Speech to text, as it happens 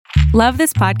Love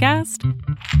this podcast?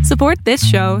 Support this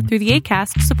show through the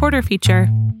Acast supporter feature.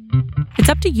 It's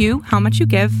up to you how much you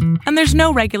give, and there's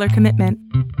no regular commitment.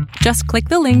 Just click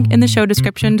the link in the show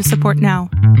description to support now.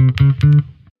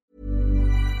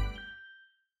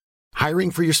 Hiring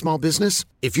for your small business?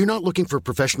 If you're not looking for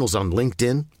professionals on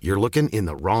LinkedIn, you're looking in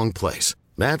the wrong place.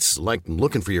 That's like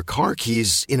looking for your car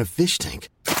keys in a fish tank.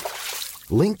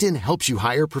 LinkedIn helps you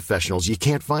hire professionals you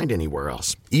can't find anywhere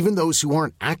else, even those who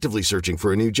aren't actively searching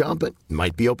for a new job but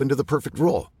might be open to the perfect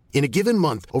role. In a given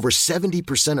month, over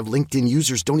 70% of LinkedIn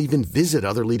users don't even visit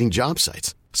other leading job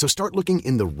sites. So start looking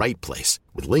in the right place.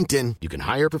 With LinkedIn, you can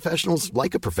hire professionals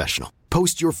like a professional.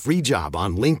 Post your free job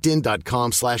on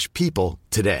linkedin.com/people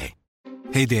today.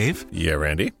 Hey, Dave. Yeah,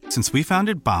 Randy. Since we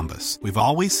founded Bombas, we've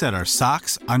always said our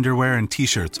socks, underwear, and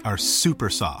T-shirts are super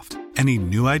soft. Any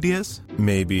new ideas?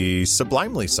 Maybe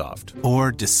sublimely soft. Or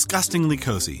disgustingly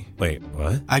cozy. Wait,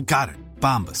 what? I got it.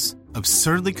 Bombas.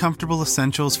 Absurdly comfortable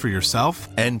essentials for yourself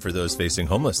and for those facing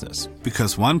homelessness.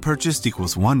 Because one purchased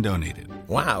equals one donated.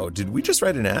 Wow, did we just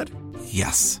write an ad?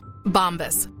 Yes.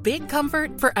 Bombas. Big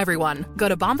comfort for everyone. Go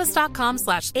to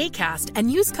bombas.com/ACAST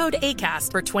and use code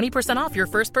ACAST for 20% off your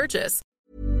first purchase.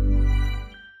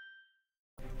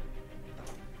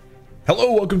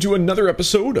 Hello, welcome to another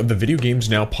episode of the Video Games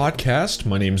Now podcast.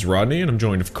 My name's Rodney, and I'm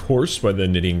joined, of course, by the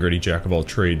nitty and gritty jack of all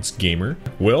trades gamer,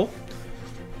 Will.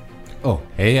 Oh,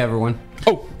 hey everyone.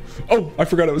 Oh, I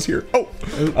forgot I was here.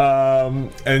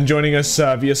 And joining us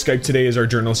via Skype today is our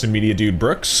journalist and media dude,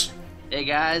 Brooks. Hey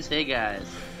guys.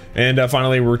 And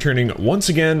finally, we're returning once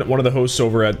again, one of the hosts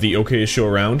over at the OK Show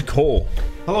Around, Cole.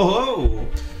 Hello.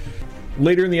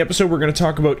 Later in the episode, we're going to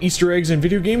talk about Easter eggs and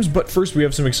video games, but first we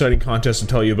have some exciting contests to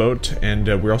tell you about, and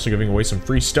we're also giving away some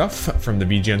free stuff from the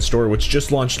VGN store, which just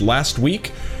launched last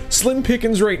week. Slim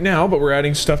pickings right now, but we're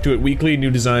adding stuff to it weekly, new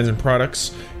designs and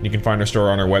products. And you can find our store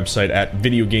on our website at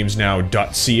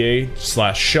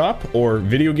videogamesnow.ca/shop, or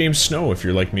videogamesnow if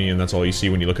you're like me and that's all you see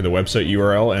when you look at the website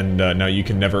URL, and now you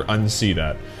can never unsee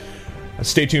that.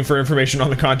 Stay tuned for information on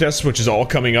the contest, which is all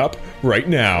coming up right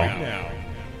now.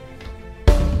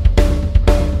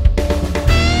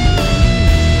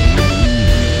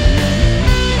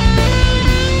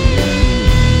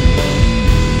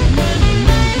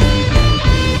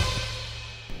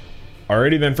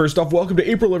 Alrighty then, first off, welcome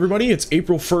to April, everybody. It's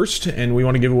April 1st, and we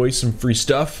want to give away some free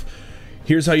stuff.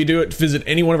 Here's how you do it. Visit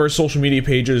any one of our social media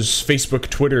pages, Facebook,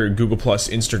 Twitter, Google+,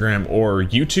 Instagram, or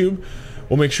YouTube.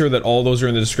 We'll make sure that all those are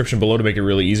in the description below to make it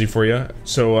really easy for you.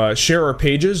 So share our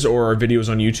pages or our videos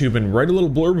on YouTube and write a little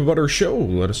blurb about our show.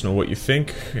 Let us know what you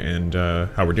think and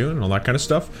how we're doing and all that kind of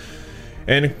stuff.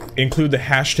 And include the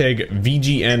hashtag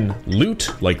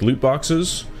VGNLoot, like loot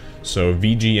boxes. So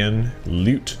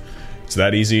VGNLoot. It's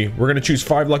that easy. We're going to choose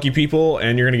 5 lucky people,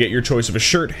 and you're going to get your choice of a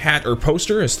shirt, hat, or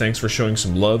poster as thanks for showing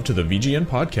some love to the VGN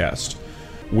podcast.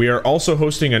 We are also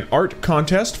hosting an art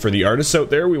contest for the artists out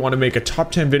there. We want to make a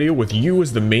top 10 video with you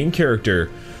as the main character.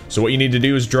 So what you need to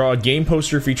do is draw a game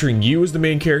poster featuring you as the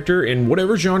main character in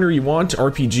whatever genre you want,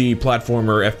 RPG,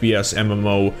 platformer, FPS,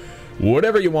 MMO,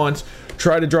 whatever you want.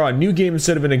 Try to draw a new game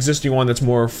instead of an existing one. That's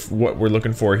more what we're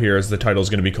looking for here, as the title is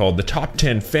going to be called The Top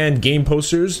 10 Fan Game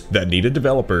Posters That Need a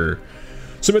Developer.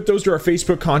 Submit those to our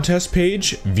Facebook contest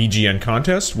page, VGN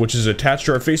Contest, which is attached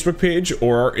to our Facebook page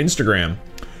or our Instagram.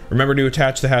 Remember to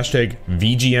attach the hashtag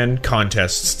VGN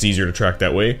Contests. It's easier to track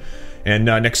that way. And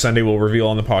next Sunday, we'll reveal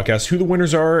on the podcast who the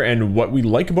winners are and what we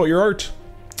like about your art.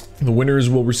 The winners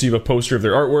will receive a poster of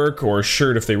their artwork or a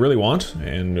shirt if they really want,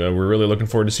 and we're really looking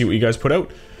forward to see what you guys put out.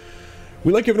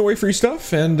 We like giving away free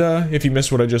stuff, and if you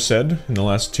missed what I just said in the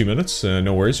last 2 minutes,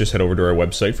 no worries, just head over to our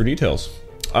website for details.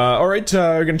 Alright,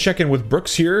 we're going to check in with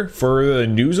Brooks here for the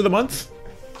news of the month.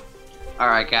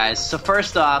 Alright guys, so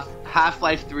first off,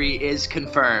 Half-Life 3 is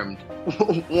confirmed.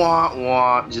 Wah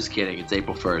wah, just kidding, it's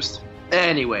April 1st.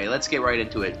 Anyway, let's get right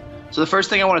into it. So the first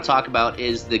thing I want to talk about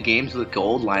is the Games with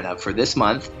Gold lineup for this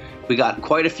month. We got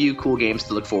quite a few cool games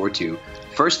to look forward to.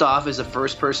 First off is a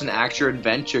first-person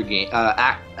action-adventure game,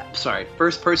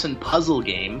 first-person puzzle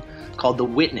game called The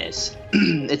Witness.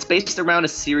 It's based around a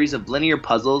series of linear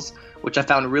puzzles, which I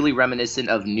found really reminiscent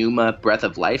of Numa Breath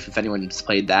of Life, if anyone's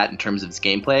played that in terms of its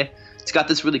gameplay. It's got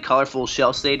this really colorful,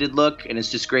 shell-shaded look, and it's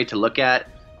just great to look at.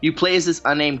 You play as this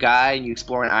unnamed guy, and you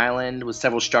explore an island with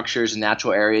several structures and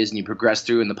natural areas, and you progress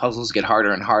through, and the puzzles get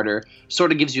harder and harder.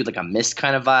 Sort of gives you like a Myst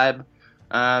kind of vibe.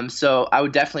 So I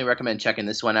would definitely recommend checking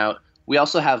this one out. We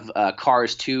also have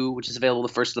Cars 2, which is available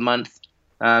the first of the month.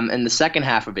 In the second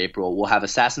half of April, we'll have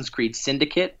Assassin's Creed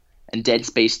Syndicate and Dead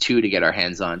Space 2 to get our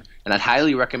hands on. And I'd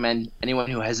highly recommend anyone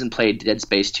who hasn't played Dead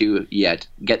Space 2 yet,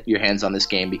 get your hands on this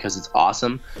game because it's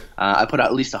awesome. I put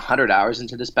at least 100 hours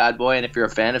into this bad boy, and if you're a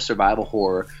fan of survival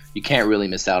horror, you can't really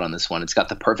miss out on this one. It's got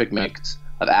the perfect mix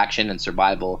of action and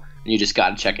survival, and you just got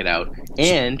to check it out.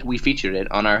 And we featured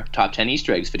it on our Top 10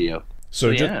 Easter Eggs video.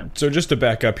 So just to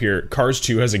back up here, Cars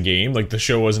 2 has a game. Like, the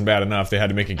show wasn't bad enough. They had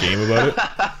to make a game about it.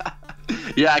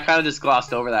 Yeah, I kind of just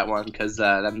glossed over that one because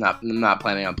I'm not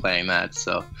planning on playing that.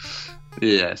 So,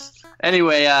 yes.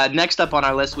 Anyway, next up on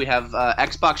our list, we have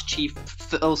Xbox chief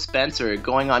Phil Spencer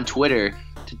going on Twitter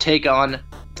to take on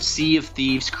Sea of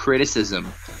Thieves criticism.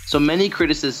 So many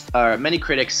critics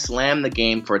slam the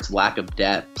game for its lack of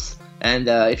depths. And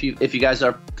if you guys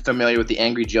are familiar with the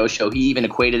Angry Joe show, he even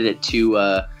equated it to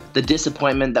the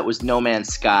disappointment that was No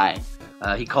Man's Sky.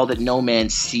 He called it No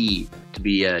Man's Sea, to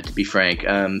be frank.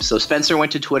 So Spencer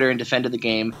went to Twitter and defended the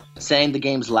game, saying the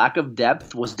game's lack of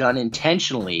depth was done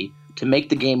intentionally to make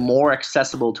the game more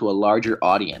accessible to a larger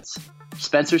audience.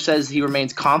 Spencer says he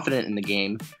remains confident in the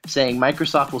game, saying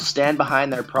Microsoft will stand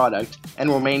behind their product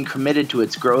and remain committed to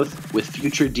its growth with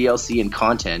future DLC and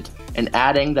content, and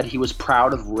adding that he was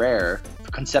proud of Rare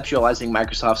for conceptualizing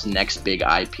Microsoft's next big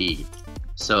IP.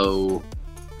 So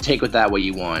take with that what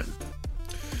you want.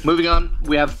 Moving on,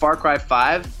 we have Far Cry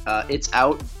 5. It's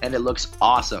out, and it looks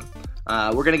awesome.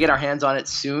 We're going to get our hands on it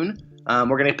soon.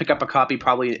 We're going to pick up a copy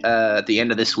probably at the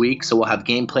end of this week, so we'll have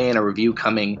gameplay and a review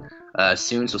coming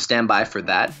soon, so stand by for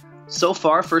that. So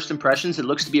far, first impressions, it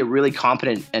looks to be a really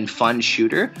competent and fun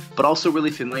shooter, but also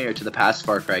really familiar to the past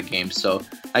Far Cry games, so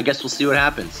I guess we'll see what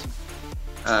happens.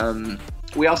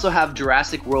 We also have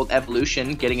Jurassic World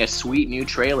Evolution getting a sweet new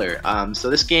trailer.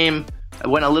 So this game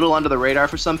went a little under the radar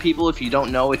for some people. If you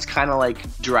don't know, it's kind of like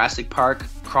Jurassic Park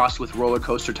crossed with Roller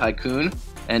Coaster Tycoon.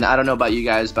 And I don't know about you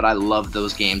guys, but I loved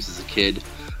those games as a kid.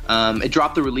 It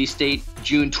dropped the release date,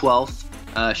 June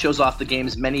 12th. Shows off the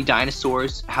game's many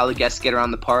dinosaurs, how the guests get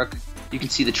around the park. You can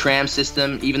see the tram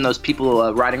system, even those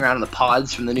people riding around in the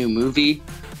pods from the new movie.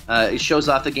 It shows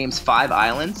off the game's 5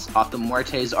 islands off the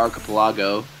Muertes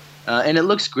Archipelago. And it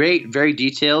looks great, very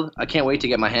detailed. I can't wait to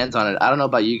get my hands on it. I don't know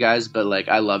about you guys, but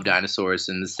I love dinosaurs,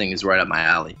 and this thing is right up my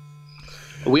alley.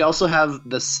 We also have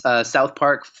the South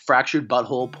Park Fractured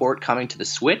Butthole port coming to the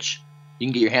Switch. You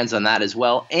can get your hands on that as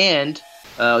well. And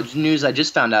news I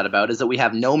just found out about is that we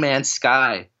have No Man's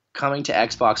Sky coming to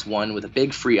Xbox One with a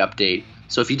big free update.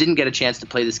 So if you didn't get a chance to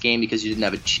play this game because you didn't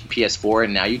have a PS4,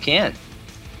 and now you can.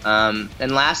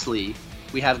 And lastly,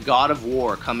 we have God of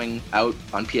War coming out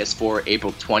on PS4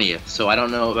 April 20th. So I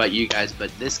don't know about you guys, but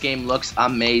this game looks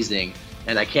amazing,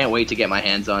 and I can't wait to get my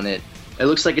hands on it. It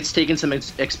looks like it's taken some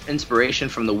inspiration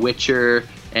from The Witcher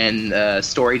and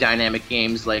story dynamic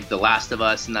games like The Last of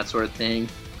Us and that sort of thing.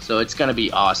 So it's going to be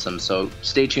awesome. So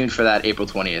stay tuned for that April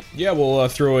 20th. Yeah, we'll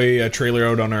throw a trailer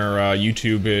out on our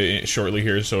YouTube shortly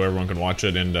here so everyone can watch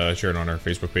it and share it on our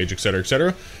Facebook page, etc.,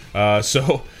 etc.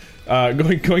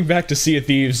 Going back to Sea of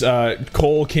Thieves,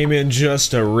 Cole came in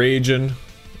just raging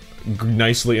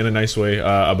nicely in a nice way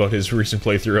about his recent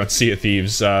playthrough on Sea of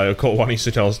Thieves. Cole, why don't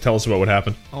you tell us about what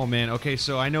happened? Oh man, okay,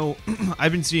 so I know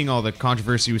I've been seeing all the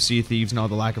controversy with Sea of Thieves and all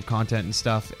the lack of content and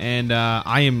stuff, and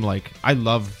I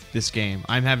love this game.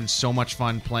 I'm having so much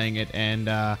fun playing it, and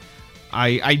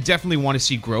I definitely want to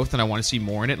see growth, and I want to see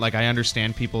more in it. Like, I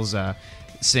understand people's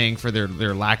saying for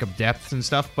their lack of depth and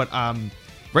stuff, but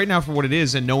right now, for what it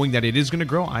is, and knowing that it is going to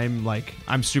grow,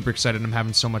 I'm super excited. I'm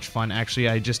having so much fun. Actually,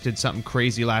 I just did something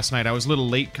crazy last night. I was a little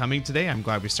late coming today. I'm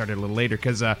glad we started a little later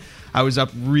because I was up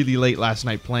really late last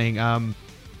night playing.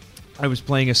 I was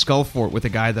playing a Skull Fort with a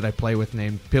guy that I play with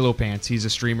named Pillow Pants. He's a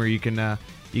streamer. You can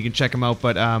check him out.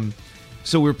 But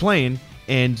so we're playing,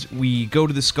 and we go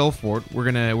to the Skull Fort. We're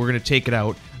gonna take it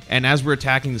out. And as we're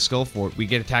attacking the Skull Fort, we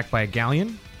get attacked by a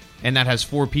galleon, and that has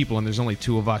 4 people, and there's only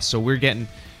 2 of us. So we're getting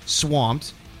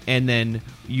swamped. And then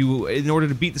in order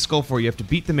to beat the Skull Fort, you have to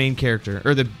beat the main character,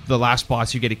 or the last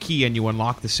boss. You get a key and you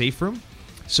unlock the safe room.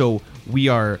 So we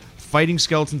are fighting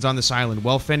skeletons on this island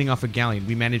while fending off a galleon.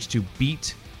 We managed to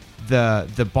beat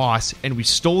the boss, and we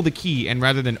stole the key, and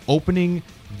rather than opening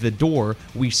the door,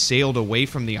 we sailed away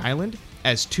from the island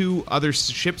as 2 other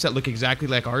ships that look exactly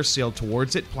like ours sailed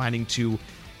towards it, planning to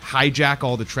hijack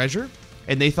all the treasure.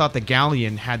 And they thought the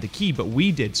galleon had the key, but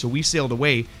we did, so we sailed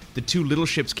away. The 2 little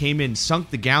ships came in, sunk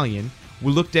the galleon.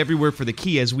 We looked everywhere for the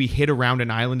key as we hid around an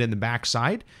island in the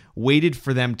backside, waited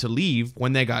for them to leave.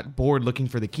 When they got bored looking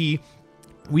for the key,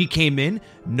 we came in,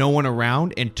 no one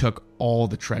around, and took all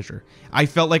the treasure. I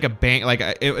felt like a bank, like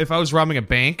if I was robbing a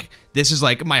bank, this is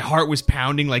like my heart was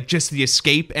pounding, like just the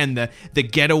escape and the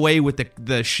getaway with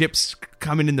the ships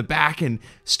coming in the back and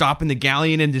stopping the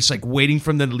galleon and just like waiting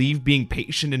for them to leave, being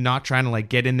patient and not trying to like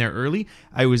get in there early.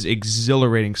 I was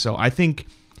exhilarating. So I think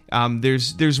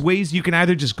there's ways you can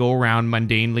either just go around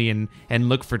mundanely and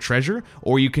look for treasure,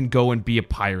 or you can go and be a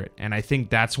pirate. And I think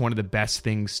that's one of the best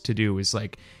things to do is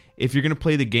like, if you're going to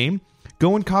play the game,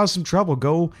 go and cause some trouble.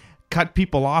 Go cut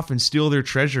people off and steal their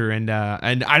treasure. And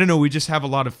I don't know, we just have a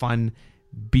lot of fun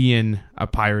being a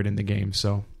pirate in the game.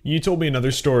 So you told me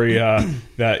another story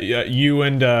that you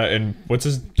and what's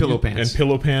his Pillow Pants and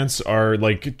Pillow Pants are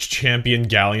like champion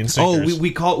galleon sinkers. Oh,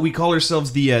 we call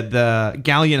ourselves the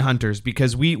galleon hunters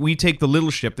because we take the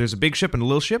little ship. There's a big ship and a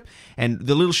little ship, and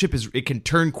the little ship it can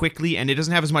turn quickly and it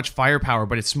doesn't have as much firepower,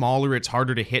 but it's smaller, it's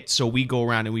harder to hit. So we go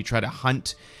around and we try to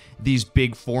hunt these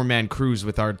big 4-man crews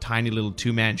with our tiny little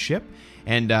 2-man ship,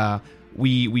 and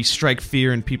we strike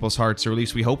fear in people's hearts, or at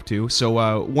least we hope to.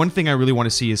 So one thing I really want to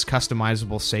see is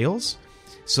customizable sails,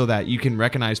 so that you can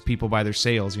recognize people by their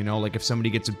sails. You know, like if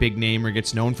somebody gets a big name or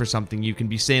gets known for something, you can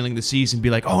be sailing the seas and be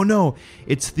like, oh no,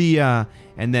 it's the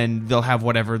and then they'll have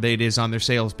whatever it is on their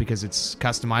sails because it's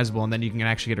customizable, and then you can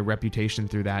actually get a reputation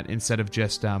through that instead of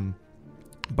just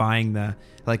buying the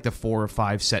 4 or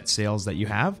 5 set sails that you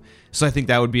have. So I think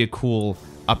that would be a cool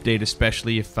update,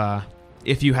 especially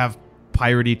if you have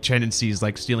piratey tendencies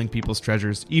like stealing people's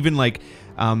treasures. Even like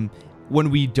when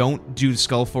we don't do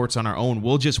skull forts on our own,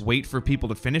 we'll just wait for people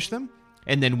to finish them,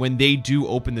 and then when they do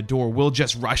open the door, we'll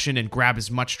just rush in and grab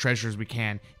as much treasure as we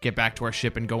can, get back to our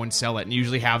ship and go and sell it, and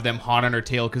usually have them hot on our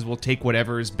tail because we'll take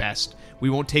whatever is best. We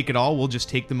won't take it all, we'll just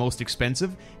take the most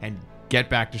expensive and get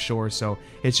back to shore. So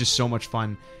it's just so much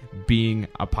fun being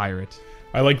a pirate.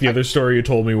 I like the other story you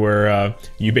told me where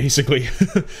you basically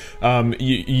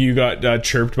you got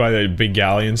chirped by the big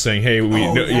galleon saying, "Hey,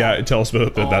 tell us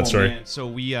about that story." Man. So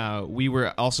we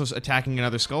were also attacking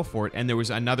another skull fort, and there was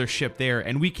another ship there,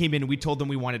 and we came in and we told them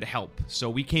we wanted to help. So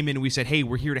we came in and we said, "Hey,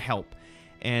 we're here to help,"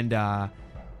 and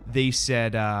they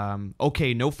said,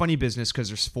 "Okay, no funny business because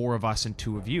there's 4 of us and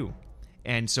 2 of you."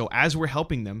 And so as we're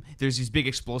helping them, there's these big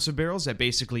explosive barrels that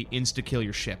basically insta-kill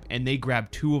your ship. And they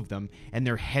grab 2 of them, and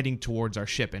they're heading towards our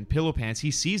ship. And Pillow Pants, he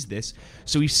sees this,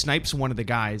 so he snipes one of the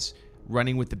guys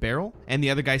running with the barrel. And the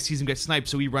other guy sees him get sniped,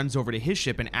 so he runs over to his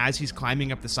ship. And as he's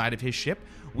climbing up the side of his ship,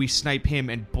 we snipe him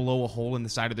and blow a hole in the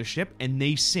side of the ship. And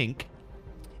they sink.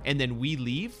 And then we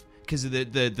leave, because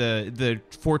the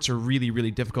forts are really,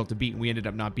 really difficult to beat, and we ended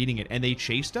up not beating it. And they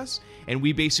chased us, and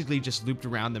we basically just looped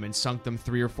around them and sunk them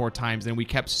 3 or 4 times. And we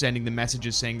kept sending the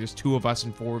messages saying there's 2 of us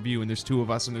and 4 of you, and there's 2 of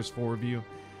us and there's 4 of you.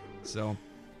 So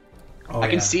I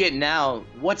can see it now.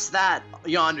 What's that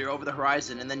yonder over the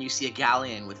horizon? And then you see a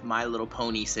galleon with My Little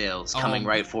Pony sails coming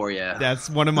right for you. That's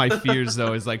one of my fears,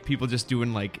 though, is like people just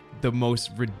doing like the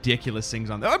most ridiculous things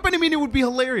on there. But I mean, it would be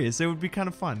hilarious. It would be kind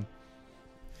of fun.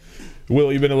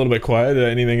 Will, you've been a little bit quiet.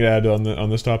 Anything to add on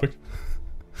this topic?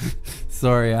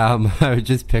 Sorry, I was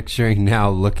just picturing now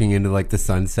looking into like the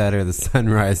sunset or the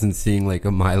sunrise and seeing like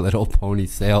a My Little Pony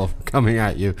sail coming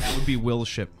at you. That would be Will's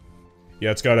ship.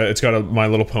 Yeah, it's got a My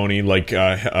Little Pony like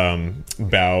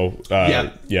bow.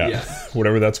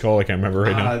 Whatever that's called, I can't remember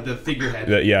right now. The figurehead.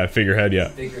 Figurehead. Yeah.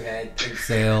 Figurehead, big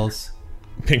sails.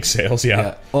 Pink sails,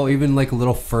 yeah. Oh, even like a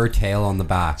little fur tail on the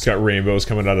back. It's got rainbows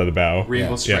coming out of the bow.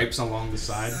 Rainbow stripes along the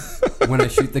side. When I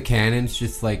shoot the cannons,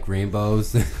 just like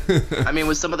rainbows. I mean,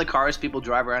 with some of the cars people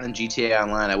drive around in GTA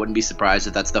Online, I wouldn't be surprised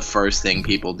if that's the first thing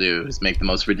people do, is make the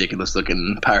most ridiculous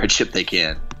looking pirate ship they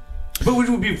can. But it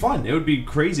would be fun. It would be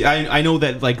crazy. I know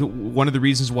that like one of the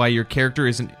reasons why your character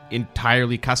isn't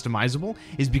entirely customizable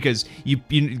is because you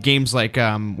games like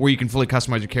where you can fully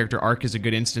customize your character. Ark is a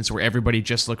good instance where everybody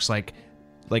just looks like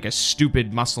a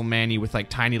stupid muscle manny with like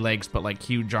tiny legs but like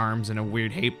huge arms and a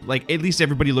weird hape. Like at least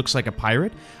everybody looks like a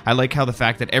pirate. I like how the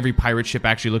fact that every pirate ship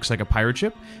actually looks like a pirate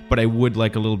ship, but I would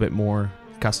like a little bit more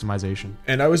customization.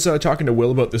 And I was talking to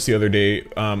Will about this the other day.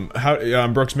 How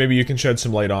Brooks, maybe you can shed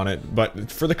some light on it.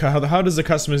 But for how does the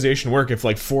customization work? If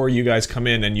like 4 of you guys come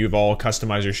in and you've all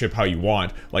customized your ship how you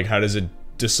want, like how does it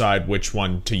decide which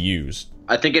one to use?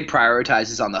 I think it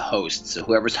prioritizes on the host. So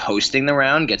whoever's hosting the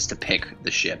round gets to pick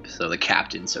the ship. So the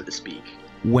captain, so to speak.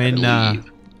 When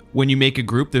you make a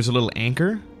group, there's a little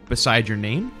anchor beside your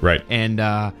name. Right. And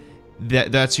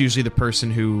that's usually the person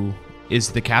who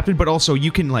is the captain. But also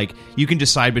you can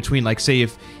decide between, like, say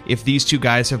if these 2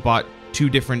 guys have bought 2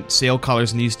 different sail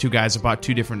colors and these 2 guys have bought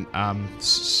 2 different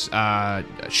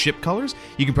ship colors,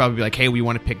 you can probably be like, hey, we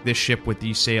want to pick this ship with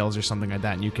these sails or something like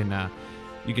that. And you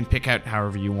can pick out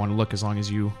however you want to look as long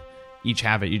as you each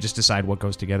have it. You just decide what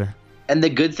goes together. And the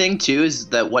good thing, too, is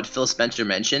that what Phil Spencer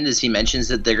mentioned is he mentions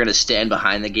that they're going to stand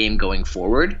behind the game going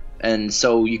forward. And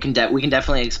so we can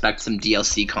definitely expect some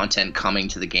DLC content coming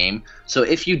to the game. So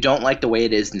if you don't like the way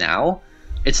it is now,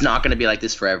 it's not going to be like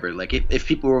this forever. Like if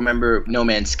people remember No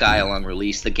Man's Sky along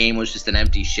release, the game was just an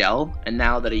empty shell. And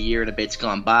now that a year and a bit's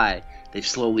gone by, they've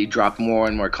slowly dropped more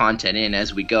and more content in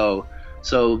as we go.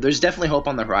 So there's definitely hope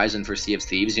on the horizon for Sea of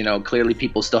Thieves. You know, clearly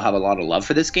people still have a lot of love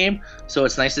for this game. So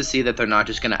it's nice to see that they're not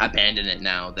just going to abandon it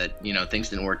now that, you know, things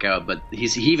didn't work out. But he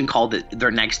even called it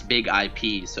their next big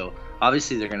IP. So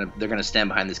obviously they're gonna stand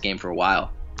behind this game for a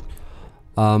while.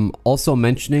 Also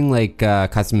mentioning like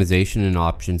customization and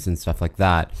options and stuff like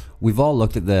that. We've all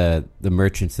looked at the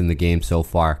merchants in the game so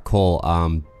far. Cole,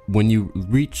 when you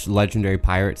reach legendary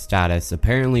pirate status,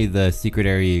 apparently the secret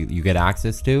area you get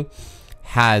access to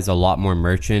has a lot more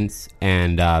merchants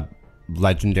and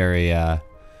legendary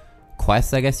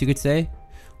quests, I guess you could say.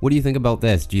 What do you think about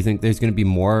this? Do you think there's going to be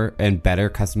more and better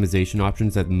customization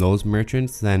options at those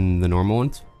merchants than the normal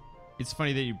ones? It's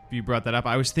funny that you brought that up.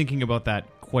 I was thinking about that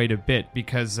quite a bit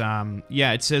because,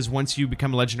 it says once you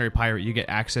become a legendary pirate, you get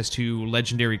access to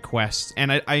legendary quests.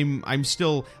 And I'm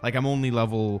still, like, I'm only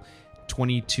level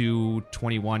 22,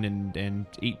 21, and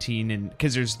 18, and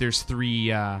because there's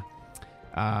 3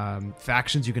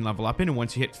 factions you can level up in, and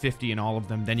once you hit 50 in all of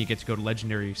them, then you get to go to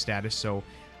legendary status. So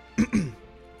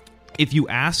if you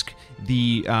ask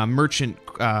the merchant,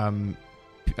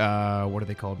 what are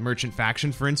they called? Merchant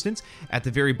faction, for instance, at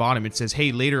the very bottom it says,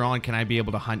 hey, later on can I be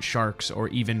able to hunt sharks or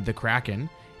even the Kraken?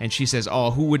 And she says,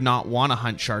 oh, who would not want to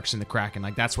hunt sharks and the Kraken?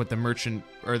 Like, that's what the merchant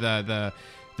or the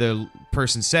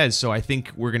person says. So I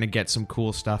think we're gonna get some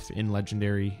cool stuff in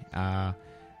legendary.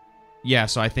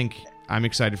 So I think I'm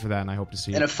excited for that, and I hope to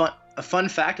see it. And a fun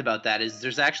fact about that is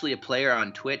there's actually a player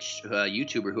on Twitch,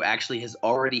 YouTuber, who actually has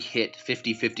already hit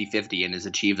 50-50-50 and has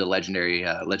achieved a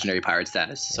legendary pirate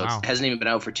status. So Wow. It hasn't even been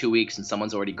out for 2 weeks, and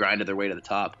someone's already grinded their way to the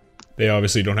top. They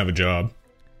obviously don't have a job.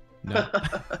 No.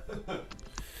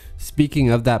 Speaking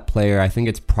of that player, I think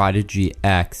it's Prodigy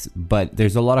X, but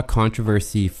there's a lot of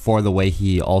controversy for the way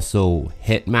he also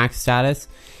hit max status.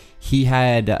 He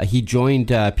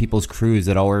joined people's crews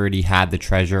that already had the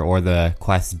treasure or the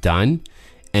quest done,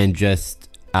 and just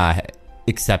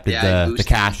accepted the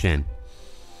cash in.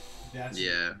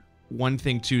 Yeah. One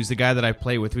thing too is the guy that I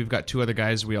play with. We've got 2 other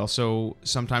guys we also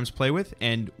sometimes play with,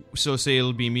 and so say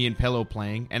it'll be me and Pillow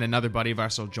playing, and another buddy of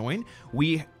ours will join.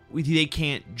 They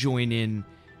can't join in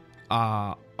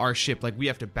our ship. Like, we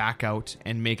have to back out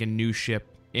and make a new ship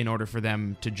in order for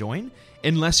them to join,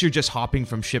 unless you're just hopping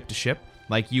from ship to ship.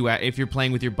 Like, if you're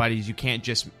playing with your buddies, you can't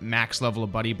just max level a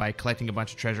buddy by collecting a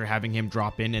bunch of treasure, having him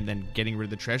drop in, and then getting rid of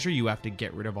the treasure. You have to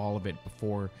get rid of all of it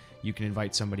before you can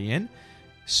invite somebody in.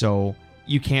 So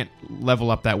you can't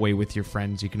level up that way with your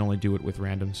friends. You can only do it with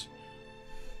randoms.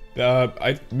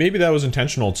 Maybe that was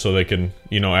intentional so they can,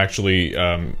 actually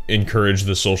encourage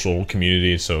the social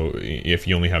community. So if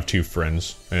you only have 2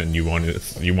 friends and you want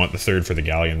the third for the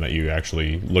galleon, that you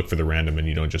actually look for the random and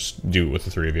you don't just do it with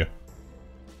the 3 of you.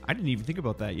 I didn't even think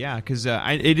about that, yeah, because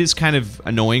it is kind of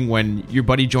annoying when your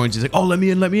buddy joins. He's like, oh, let me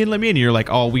in, and you're like,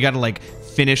 oh, we gotta like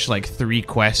finish like 3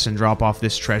 quests and drop off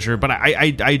this treasure. But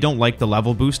I don't like the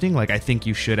level boosting. Like, I think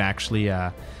you should actually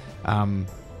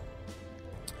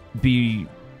be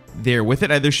there with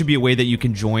it. There should be a way that you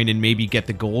can join and maybe get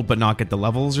the gold but not get the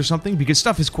levels or something, because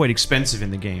stuff is quite expensive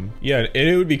in the game. Yeah, and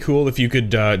it would be cool if you could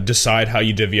decide how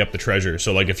you divvy up the treasure.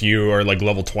 So like if you are like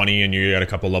level 20 and you got a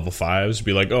couple level 5s,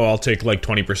 be like, oh, I'll take like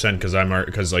 20%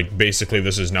 because like basically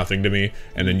this is nothing to me,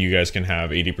 and then you guys can have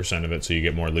 80% of it, so you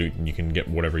get more loot and you can get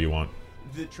whatever you want.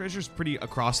 The treasure's pretty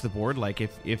across the board. Like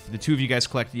if the 2 of you guys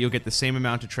collect, you'll get the same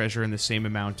amount of treasure and the same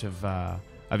amount of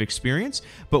experience.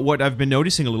 But what I've been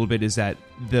noticing a little bit is that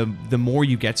the more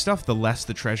you get stuff, the less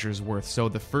the treasure is worth. So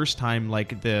the first time,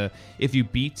 like if you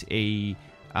beat a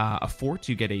fort,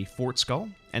 you get a fort skull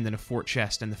and then a fort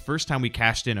chest. And the first time we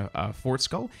cashed in a fort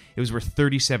skull, it was worth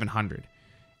 3,700,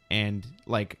 and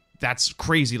like that's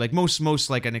crazy. Like most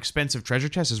like an expensive treasure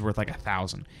chest is worth like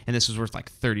 1,000, and this was worth like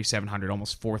 3,700,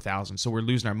 almost 4,000. So we're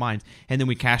losing our minds. And then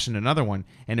we cashed in another one,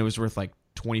 and it was worth like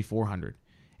 2,400.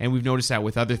 And we've noticed that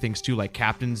with other things too, like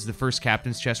captains. The first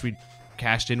captain's chest we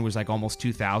cashed in was like almost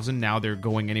 2,000. Now they're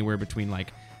going anywhere between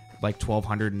like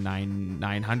 1,200 and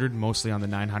 900, mostly on the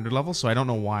 900 level. So I don't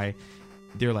know why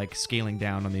they're like scaling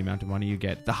down on the amount of money you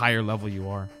get the higher level you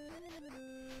are.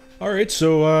 All right,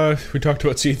 so we talked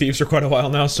about Sea Thieves for quite a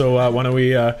while now. So why don't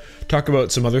we talk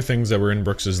about some other things that were in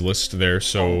Brooks's list there?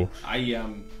 So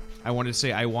I wanted to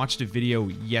say I watched a video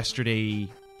yesterday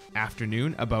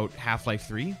afternoon about Half-Life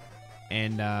 3.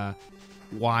 And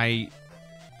why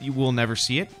you will never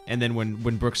see it. And then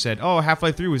when Brooks said, oh,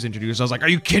 Half-Life 3 was introduced, I was like, are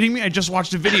you kidding me? I just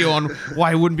watched a video on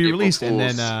why it wouldn't be released. And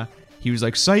then he was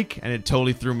like, "Psych," and it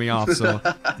totally threw me off. So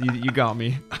you got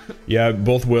me. Yeah,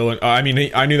 both Will and I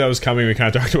mean, I knew that was coming. We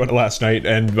kind of talked about it last night,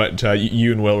 but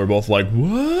you and Will were both like,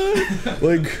 "What?"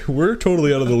 Like, we're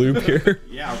totally out of the loop here.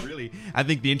 Yeah, really. I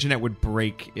think the internet would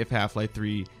break if Half-Life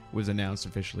 3 was announced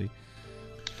officially.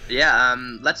 Yeah,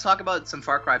 let's talk about some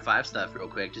Far Cry 5 stuff real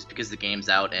quick, just because the game's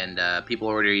out and people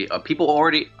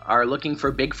already are looking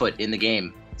for Bigfoot in the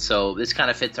game. So this kind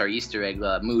of fits our Easter egg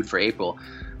mood for April.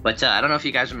 But I don't know if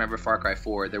you guys remember Far Cry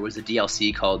 4. There was a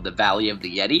DLC called The Valley of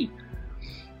the Yeti.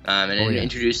 And it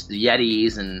introduced the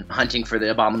Yetis and hunting for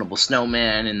the abominable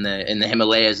snowman in the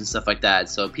Himalayas and stuff like that.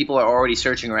 So people are already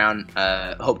searching around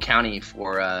Hope County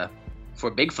for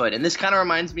Bigfoot. And this kind of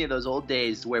reminds me of those old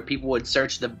days where people would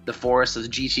search the forests of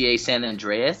GTA San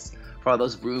Andreas for all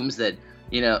those rumors that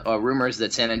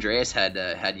San Andreas had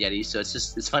Yetis. So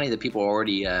it's funny that people are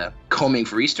already combing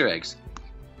for Easter eggs.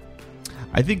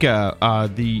 I think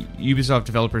the Ubisoft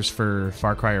developers for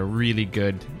Far Cry are really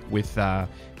good with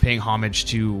paying homage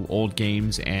to old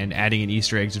games and adding in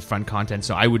Easter eggs and fun content.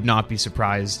 So I would not be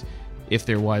surprised if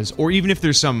there was, or even if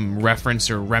there's some reference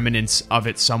or remnants of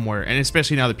it somewhere. And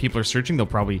especially now that people are searching, they'll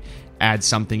probably add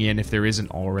something in if there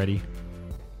isn't already.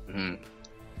 Mm-hmm.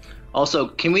 Also,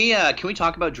 can we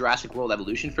talk about Jurassic World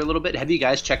Evolution for a little bit? Have you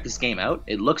guys checked this game out?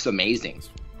 It looks amazing.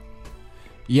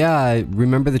 Yeah, I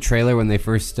remember the trailer when they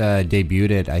first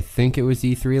debuted it. I think it was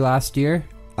E3 last year.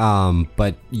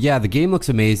 But yeah, the game looks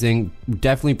amazing.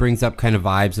 Definitely brings up kind of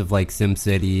vibes of like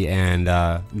SimCity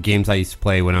and games I used to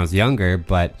play when I was younger.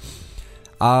 But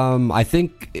I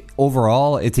think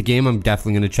overall, it's a game I'm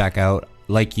definitely going to check out.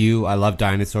 Like you, I love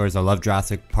dinosaurs. I love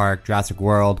Jurassic Park, Jurassic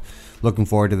World. Looking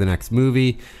forward to the next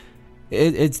movie.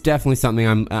 It's definitely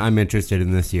something I'm interested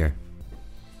in this year.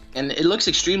 And it looks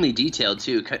extremely detailed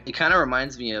too. It kind of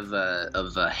reminds me of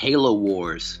Halo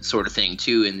Wars sort of thing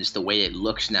too, and just the way it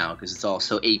looks now, because it's all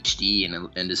so HD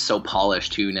and is so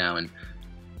polished too now. And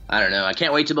I don't know, I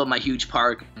can't wait to build my huge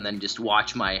park and then just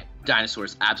watch my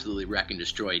dinosaurs absolutely wreck and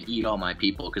destroy and eat all my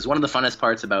people. Because one of the funnest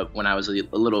parts about when I was a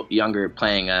little younger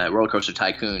playing Roller Coaster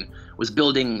Tycoon was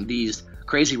building these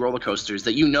crazy roller coasters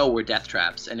that were death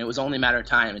traps, and it was only a matter of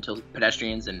time until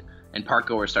pedestrians and park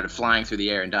goers started flying through the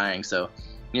air and dying. So,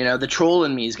 the troll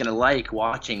in me is going to like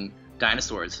watching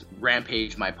dinosaurs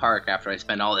rampage my park after I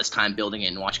spend all this time building it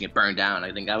and watching it burn down.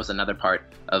 I think that was another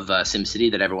part of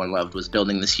SimCity that everyone loved, was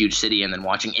building this huge city and then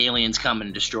watching aliens come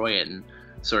and destroy it and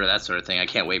sort of that sort of thing. I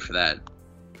can't wait for that.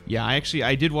 Yeah,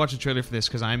 I did watch a trailer for this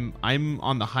because I'm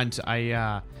on the hunt.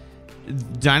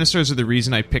 Dinosaurs are the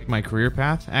reason I picked my career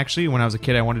path. Actually, when I was a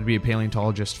kid, I wanted to be a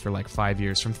paleontologist for like 5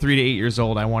 years. From 3 to 8 years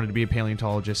old, I wanted to be a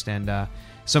paleontologist, and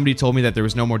somebody told me that there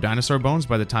was no more dinosaur bones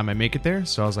by the time I make it there.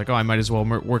 So I was like, I might as well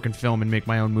work in film and make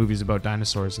my own movies about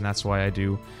dinosaurs, and that's why I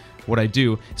do what I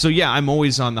do. So yeah, I'm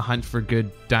always on the hunt for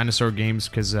good dinosaur games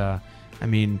because,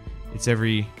 it's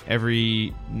every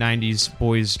 90s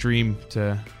boy's dream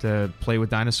to play with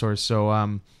dinosaurs.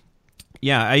 So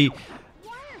yeah,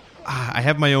 I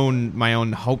have my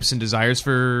own hopes and desires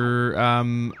for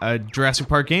a Jurassic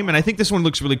Park game, and I think this one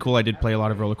looks really cool. I did play a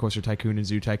lot of Roller Coaster Tycoon and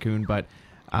Zoo Tycoon, but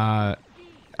I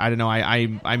don't know.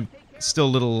 I'm still a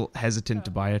little hesitant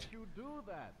to buy it.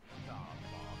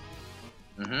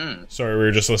 Mm-hmm. Sorry, we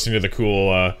were just listening to the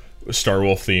cool Star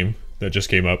Wolf theme that just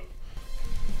came up.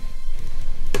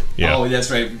 Yeah. Oh, that's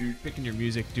right. You're picking your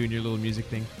music, doing your little music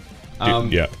thing.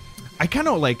 Yeah. I kind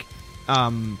of like.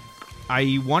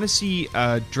 I want to see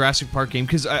a Jurassic Park game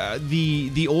because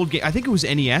the old game, I think it was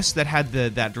NES that had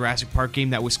that Jurassic Park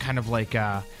game that was kind of like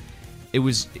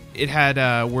it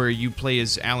had where you play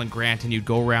as Alan Grant and you'd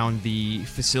go around the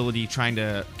facility trying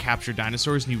to capture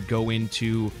dinosaurs, and you'd go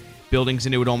into buildings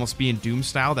and it would almost be in Doom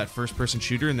style, that first person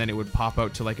shooter, and then it would pop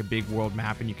out to like a big world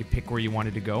map and you could pick where you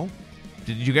wanted to go.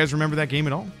 Did you guys remember that game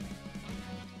at all?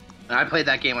 I played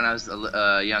that game when I was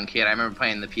a young kid. I remember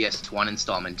playing the PS1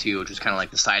 installment too, which was kind of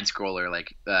like the side scroller,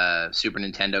 like Super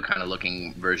Nintendo kind of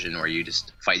looking version where you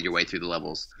just fight your way through the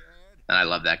levels. And I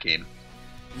love that game.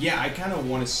 Yeah, I kind of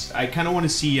want to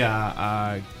see not,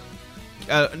 I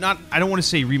don't want to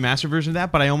say remaster version of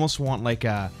that, but I almost want like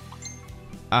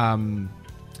I'm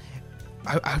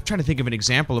trying to think of an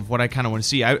example of what I kind of want to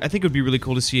see. I think it would be really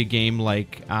cool to see a game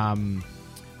like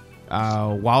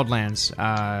Wildlands,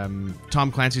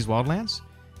 Tom Clancy's Wildlands,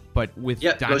 but with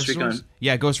dinosaurs. Ghost Recon.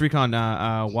 Yeah, Ghost Recon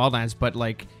Wildlands, but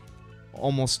like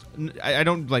almost, I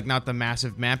don't like, not the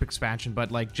massive map expansion,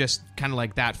 but like just kind of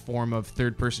like that form of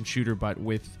third-person shooter, but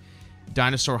with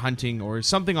dinosaur hunting or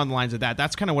something on the lines of that.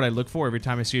 That's kind of what I look for every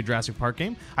time I see a Jurassic Park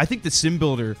game. I think the Sim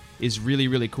Builder is really,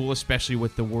 really cool, especially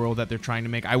with the world that they're trying to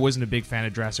make. I wasn't a big fan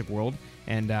of Jurassic World,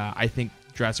 and I think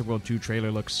Jurassic World 2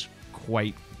 trailer looks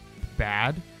quite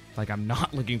bad. Like, I'm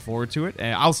not looking forward to it.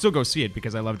 And I'll still go see it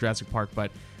because I love Jurassic Park,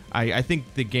 but I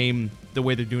think the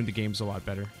way they're doing the game's a lot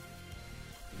better.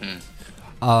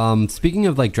 Speaking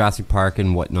of like Jurassic Park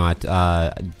and whatnot,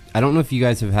 I don't know if you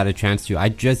guys have had a chance to. I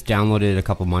just downloaded it a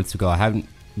couple months ago. I haven't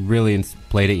really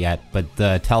played it yet, but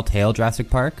the Telltale Jurassic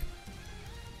Park.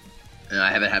 No, I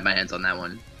haven't had my hands on that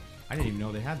one. I didn't even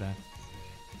know they had that.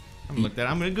 I'm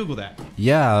gonna Google that.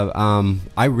 Yeah,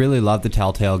 I really love the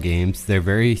Telltale games. They're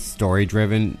very story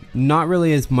driven. Not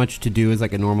really as much to do as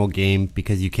like a normal game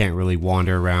because you can't really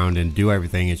wander around and do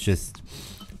everything. It's just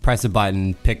press a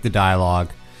button, pick the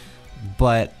dialogue.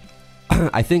 But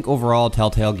I think overall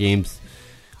Telltale games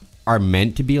are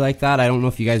meant to be like that. I don't know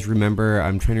if you guys remember.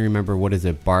 I'm trying to remember, what is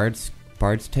it, Bard's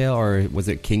Tale, or was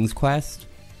it King's Quest?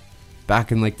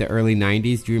 Back in like the early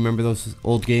 90s. Do you remember those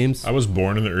old games? I was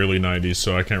born in the early 90s,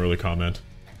 so I can't really comment.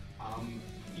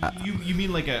 You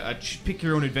mean like a pick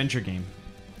your own adventure game?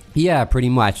 Yeah, pretty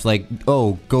much. Like,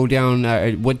 go down.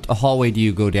 What hallway do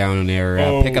you go down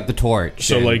there? Pick up the torch.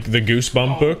 So like the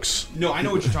Goosebump books. No, I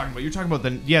know what you're talking about. You're talking about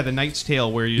the Knight's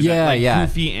Tale, where you're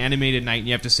goofy animated knight, and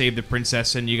you have to save the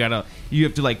princess, and you have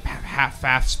to like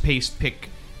fast paced pick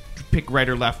right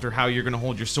or left, or how you're going to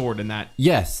hold your sword, and that.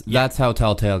 Yes, that's how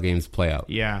Telltale games play out.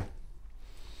 Yeah,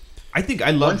 I think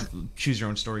I love choose your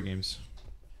own story games.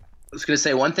 I was going to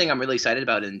say, one thing I'm really excited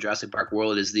about in Jurassic Park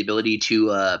World is the ability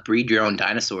to breed your own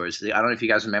dinosaurs. I don't know if you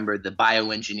guys remember the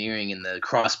bioengineering and the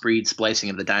crossbreed splicing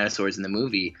of the dinosaurs in the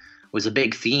movie was a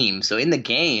big theme. So in the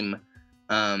game,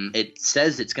 it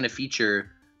says it's going to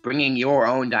feature bringing your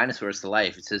own dinosaurs to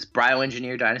life. It says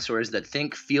bioengineer dinosaurs that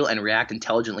think, feel, and react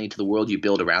intelligently to the world you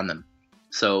build around them.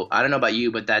 So I don't know about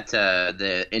you, but that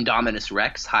the Indominus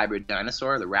Rex hybrid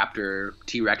dinosaur, the Raptor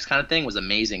T-Rex kind of thing, was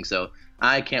amazing. So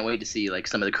I can't wait to see like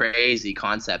some of the crazy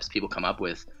concepts people come up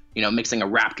with. You know, mixing a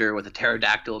raptor with a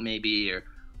pterodactyl maybe, or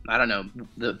I don't know.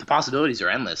 The possibilities are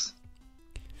endless.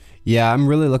 Yeah, I'm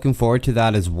really looking forward to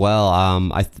that as well.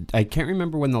 I can't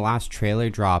remember when the last trailer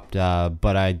dropped,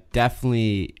 but I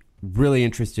definitely really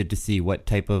interested to see what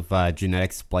type of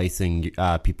genetic splicing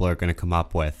people are going to come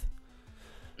up with.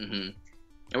 Mm-hmm.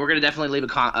 And we're going to definitely leave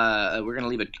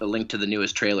a link to the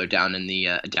newest trailer down in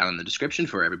the description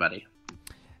for everybody.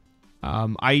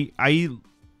 The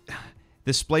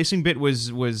splicing bit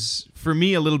was for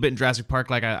me a little bit in Jurassic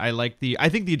Park. Like I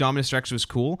think the Indominus Rex was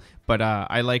cool, but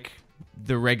I like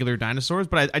the regular dinosaurs.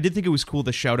 But I did think it was cool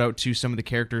to shout out to some of the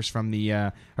characters from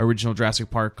the original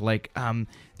Jurassic Park. Like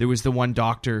there was the one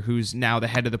doctor who's now the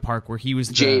head of the park, where he was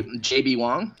J.B.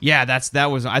 Wong. Yeah, I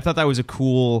thought that was a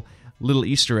cool little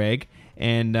Easter egg,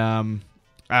 and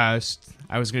I was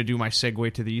going to do my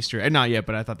segue to the Easter egg. Not yet,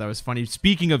 but I thought that was funny.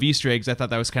 Speaking of Easter eggs, I thought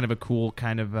that was kind of a cool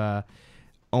kind of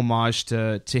homage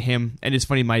to him. And it's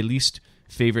funny, my least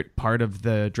favorite part of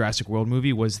the Jurassic World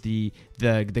movie was the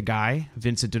guy,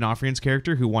 Vincent D'Onofrio's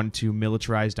character, who wanted to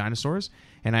militarize dinosaurs.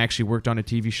 And I actually worked on a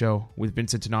TV show with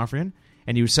Vincent D'Onofrio,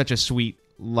 and he was such a sweet,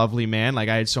 lovely man. Like,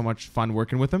 I had so much fun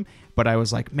working with him. But I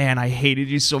was like, man, I hated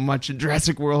you so much in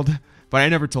Jurassic World. But I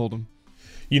never told him.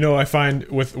 You know, I find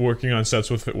with working on sets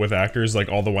with actors, like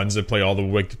all the ones that play all the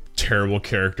like terrible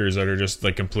characters that are just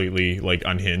like completely like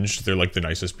unhinged, they're like the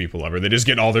nicest people ever. They just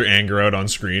get all their anger out on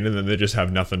screen, and then they just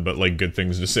have nothing but like good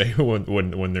things to say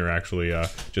when they're actually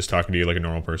just talking to you like a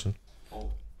normal person.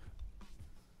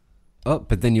 Oh,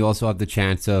 but then you also have the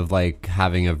chance of like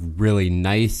having a really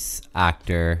nice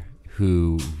actor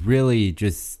who really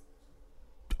just,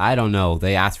 I don't know,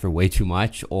 they ask for way too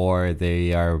much, or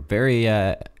they are very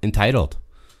entitled.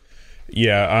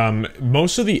 Yeah,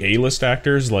 most of the A-list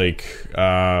actors, like,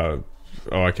 they're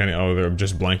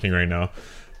just blanking right now.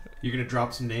 You're gonna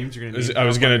drop some names.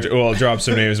 I'll drop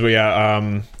some names, but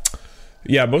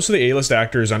yeah, most of the A-list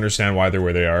actors understand why they're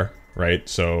where they are, right?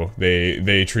 So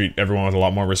they treat everyone with a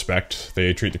lot more respect.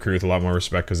 They treat the crew with a lot more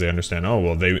respect because they understand. Oh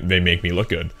well, they make me look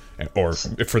good, or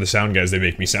for the sound guys, they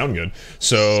make me sound good.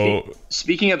 So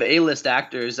speaking of A-list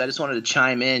actors, I just wanted to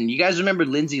chime in. You guys remember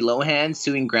Lindsay Lohan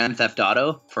suing Grand Theft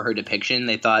Auto for her depiction?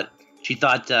 She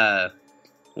thought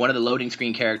one of the loading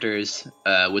screen characters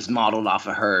was modeled off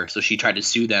of her, so she tried to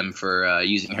sue them for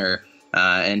using her.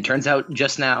 And turns out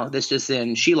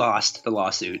she lost the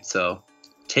lawsuit. So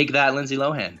take that, Lindsay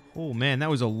Lohan. Oh man, that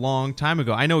was a long time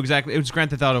ago. I know exactly. It was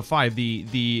Grand Theft Auto 5.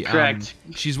 The correct.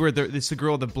 She's where it's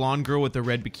the blonde girl with the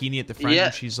red bikini at the front. Yeah,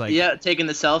 and she's like taking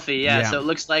the selfie. Yeah, so it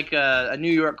looks like a New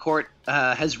York court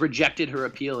has rejected her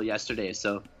appeal yesterday.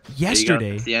 So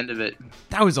yesterday, that's the end of it.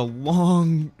 That was a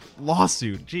long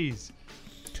lawsuit. Jeez.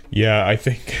 Yeah, I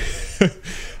think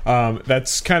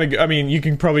that's kind of. I mean, you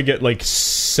can probably get like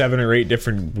 7 or 8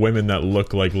 different women that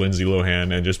look like Lindsay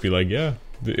Lohan and just be like, yeah,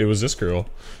 it was this girl.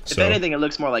 If anything, it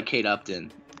looks more like Kate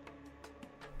Upton.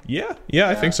 Yeah,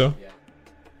 I think so.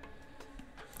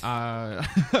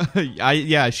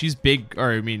 She's big.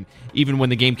 Or I mean, even when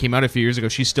the game came out a few years ago,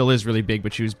 she still is really big.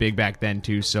 But she was big back then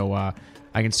too. So I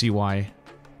can see why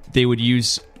they would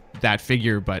use that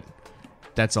figure. But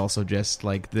that's also just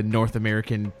like the North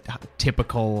American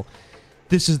typical.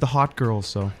 This is the hot girl.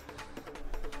 So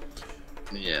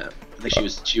yeah, I think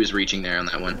she was reaching there on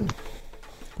that one.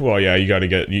 Well, yeah, you got to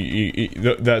get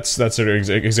that's sort of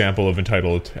example of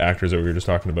entitled actors that we were just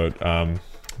talking about.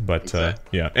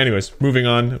 Yeah. Anyways, moving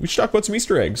on. We should talk about some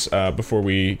Easter eggs before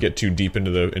we get too deep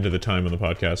into the time on the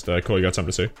podcast. Cole, you got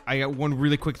something to say? I got one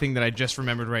really quick thing that I just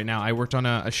remembered right now. I worked on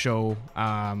a show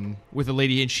with a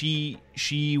lady, and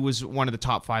she was one of the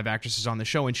top 5 actresses on the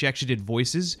show, and she actually did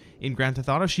voices in Grand Theft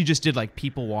Auto. She just did like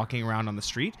people walking around on the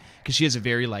street because she has a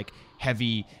very like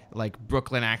heavy like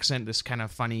Brooklyn accent, this kind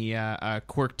of funny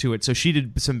quirk to it. So she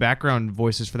did some background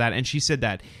voices for that, and she said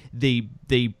that they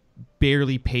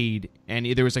barely paid, and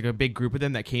there was like a big group of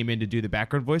them that came in to do the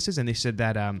background voices, and they said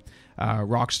that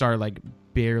Rockstar like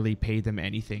barely paid them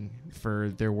anything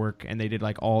for their work, and they did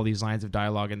like all these lines of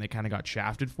dialogue, and they kind of got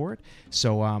shafted for it.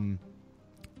 So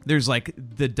there's like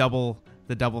the double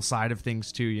side of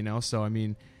things too, you know. So I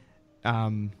mean,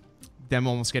 them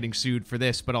almost getting sued for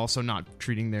this, but also not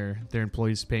treating their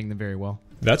employees, paying them very well.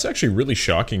 That's actually really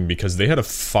shocking because they had a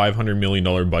 $500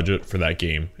 million budget for that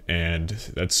game, and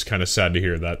that's kind of sad to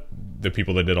hear that the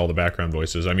people that did all the background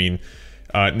voices. I mean,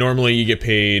 normally you get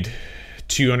paid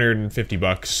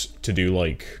 $250 to do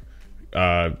like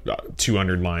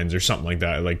 200 lines or something like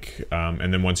that, like,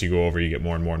 and then once you go over, you get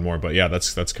more and more and more. But yeah,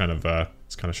 that's kind of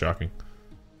shocking.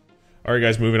 All right,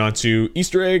 guys, moving on to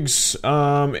Easter eggs.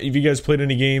 Have you guys played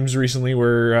any games recently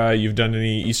where you've done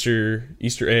any Easter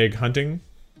egg hunting?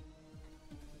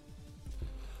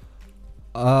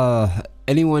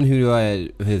 Anyone who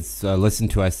has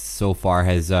listened to us so far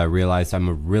has realized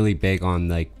I'm really big on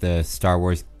like the Star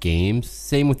Wars games.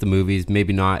 Same with the movies.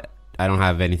 Maybe not. I don't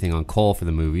have anything on Cole for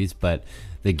the movies, but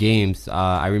the games.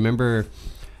 I remember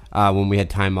when we had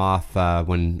time off,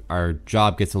 when our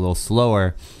job gets a little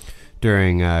slower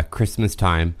during Christmas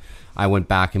time, I went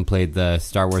back and played the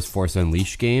Star Wars Force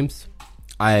Unleashed games.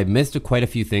 I missed quite a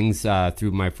few things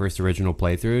through my first original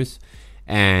playthroughs.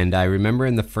 And I remember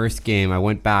in the first game, I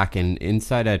went back, and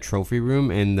inside a trophy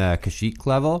room in the Kashyyyk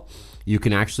level, you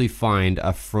can actually find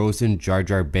a frozen Jar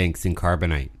Jar Binks in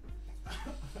Carbonite.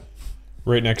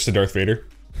 Right next to Darth Vader?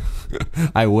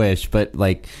 I wish, but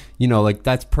like, you know, like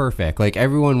that's perfect. Like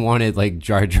everyone wanted like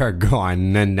Jar Jar gone,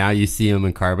 and then now you see him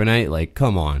in Carbonite. Like,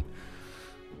 come on.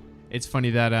 It's funny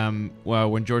that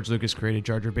when George Lucas created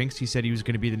Jar Jar Binks, he said he was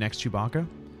going to be the next Chewbacca.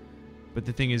 But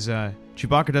the thing is,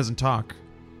 Chewbacca doesn't talk.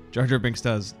 Jar Jar Binks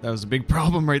does. That was a big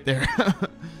problem right there.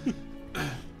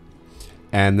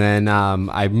 And then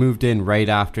I moved in right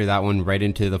after that one, right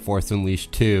into the Force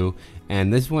Unleashed 2.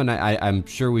 And this one, I'm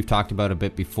sure we've talked about a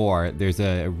bit before. There's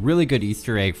a really good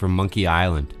Easter egg from Monkey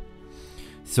Island.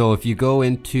 So if you go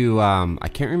into, I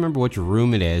can't remember which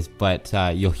room it is, but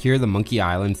you'll hear the Monkey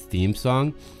Island theme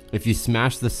song. If you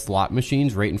smash the slot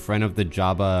machines right in front of the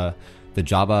Jabba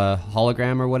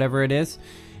hologram or whatever it is,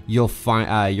 you'll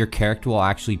find your character will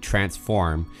actually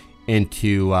transform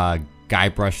into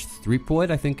Guybrush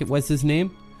Threepwood, I think it was his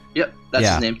name. Yep, that's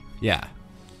his name. Yeah.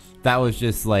 That was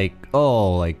just like,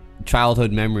 like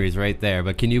childhood memories right there.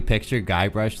 But can you picture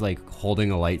Guybrush like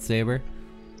holding a lightsaber?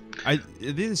 Are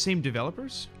they the same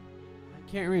developers? I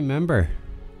can't remember.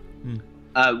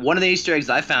 One of the Easter eggs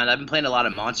I found, I've been playing a lot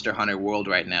of Monster Hunter World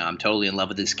right now. I'm totally in love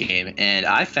with this game. And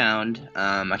I found,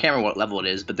 I can't remember what level it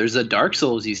is, but there's a Dark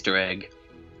Souls Easter egg.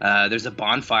 There's a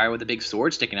bonfire with a big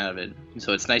sword sticking out of it.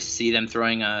 So it's nice to see them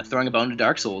throwing a bone to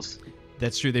Dark Souls.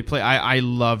 That's true. They play. I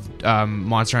love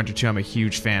Monster Hunter 2. I'm a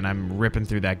huge fan. I'm ripping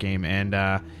through that game,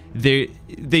 and they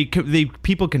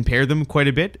people compare them quite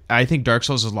a bit. I think Dark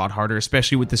Souls is a lot harder,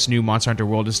 especially with this new Monster Hunter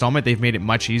World installment. They've made it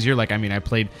much easier. Like, I mean, I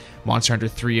played Monster Hunter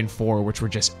 3 and 4, which were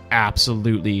just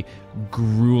absolutely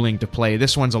grueling to play.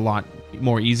 This one's a lot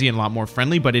more easy and a lot more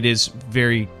friendly, but it is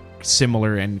very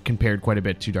similar and compared quite a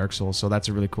bit to Dark Souls. So that's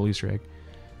a really cool Easter egg.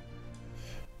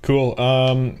 Cool.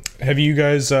 Have you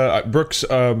guys, Brooks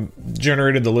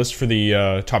generated the list for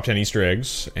the top 10 Easter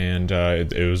eggs, and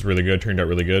it was really good, turned out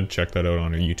really good. Check that out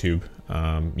on our YouTube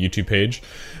page.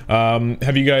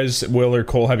 Have you guys, Will or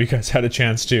Cole, have you guys had a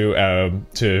chance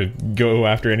to go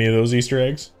after any of those Easter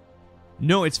eggs?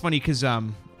 No, it's funny because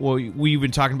we've been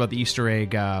talking about the Easter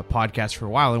egg podcast for a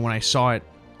while, and when I saw it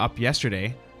up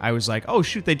yesterday, I was like, oh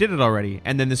shoot, they did it already.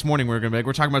 And then this morning we're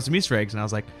talking about some Easter eggs, and I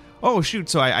was like, oh shoot,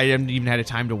 so I haven't even had a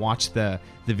time to watch the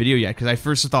video yet, because I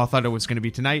first thought it was going to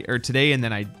be tonight or today, and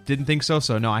then I didn't think so.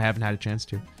 So no, I haven't had a chance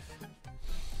to.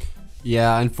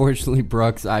 Yeah, unfortunately,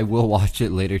 Brooks, I will watch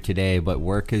it later today, but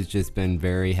work has just been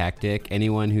very hectic.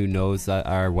 Anyone who knows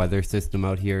our weather system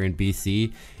out here in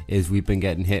BC is we've been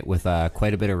getting hit with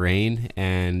quite a bit of rain,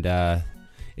 and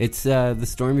it's the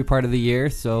stormy part of the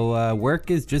year, so work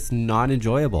is just not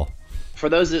enjoyable. For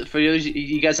those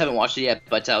you guys haven't watched it yet,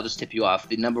 but I'll just tip you off.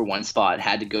 The number one spot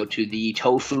had to go to the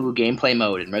Tofu gameplay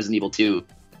mode in Resident Evil 2.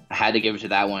 I had to give it to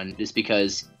that one just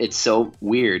because it's so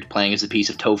weird playing as a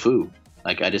piece of tofu.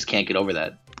 Like, I just can't get over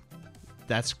that.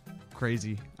 That's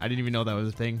crazy. I didn't even know that was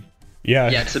a thing.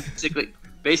 Yeah. So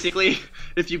basically,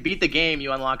 if you beat the game,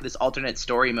 you unlock this alternate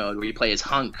story mode where you play as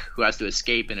Hunk, who has to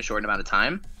escape in a short amount of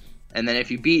time. And then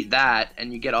if you beat that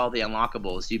and you get all the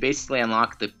unlockables, you basically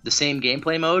unlock the same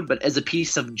gameplay mode, but as a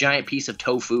giant piece of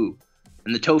tofu.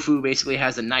 And the tofu basically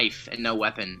has a knife and no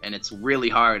weapon, and it's really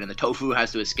hard, and the tofu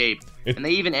has to escape. And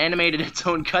they even animated its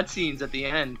own cutscenes at the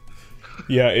end.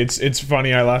 Yeah, it's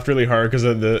funny. I laughed really hard because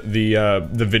of the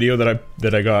video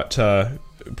that I got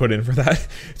put in for that.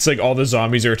 It's like all the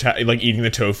zombies are like eating the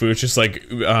tofu. It's just like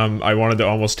I wanted to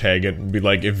almost tag it and be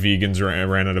like, if vegans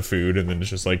ran out of food, and then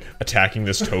it's just like attacking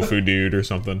this tofu dude or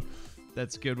something.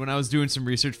 That's good. When I was doing some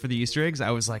research for the Easter eggs, I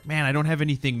was like, man, I don't have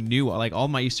anything new. Like, all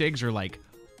my Easter eggs are like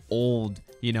old,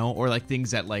 or like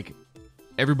things that like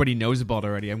everybody knows about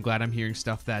already. I'm glad I'm hearing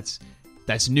stuff that's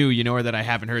new, or that I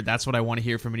haven't heard. That's what I want to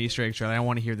hear from an Easter egg trailer. I don't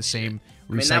want to hear the same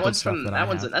recycled stuff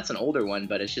that's an older one,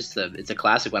 but it's a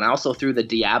classic one. I also threw the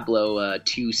Diablo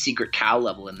 2 secret cow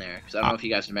level in there, because I don't know if you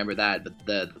guys remember that, but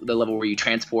the level where you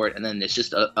transport and then it's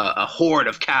just a horde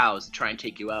of cows to try and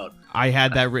take you out. I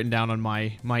had that written down on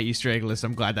my Easter egg list.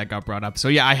 I'm glad that got brought up. So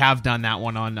yeah, I have done that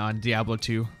one on Diablo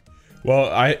 2.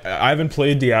 Well, I haven't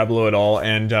played Diablo at all,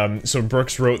 and so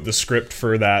Brooks wrote the script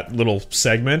for that little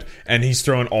segment, and he's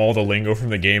thrown all the lingo from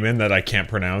the game in that I can't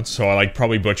pronounce, so I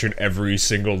probably butchered every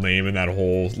single name in that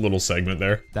whole little segment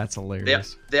there. That's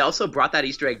hilarious. They also brought that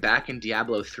Easter egg back in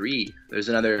Diablo 3. There's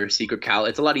another secret cow.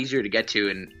 It's a lot easier to get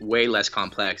to and way less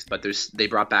complex, but they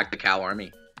brought back the cow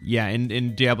army. Yeah,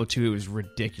 in Diablo 2 it was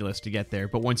ridiculous to get there,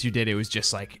 but once you did, it was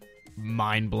just like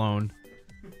mind blown.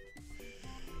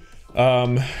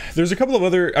 There's a couple of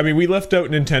other, we left out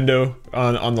Nintendo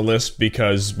on the list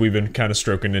because we've been kind of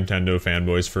stroking Nintendo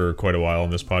fanboys for quite a while on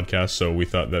this podcast, so we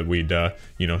thought that we'd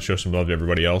show some love to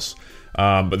everybody else.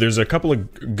 But there's a couple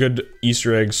of good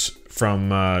Easter eggs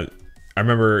from I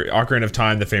remember Ocarina of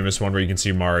Time, the famous one where you can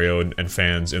see Mario and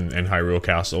fans in Hyrule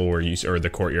Castle, or the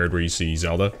courtyard where you see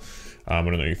Zelda. I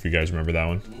don't know if you guys remember that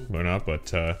one or not,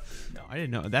 but no, I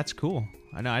didn't know. That's cool.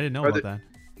 I didn't know about that.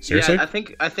 Seriously? Yeah,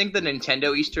 I think the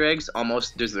Nintendo Easter eggs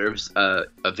almost deserves a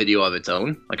video of its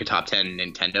own, like a top 10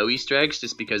 Nintendo Easter eggs,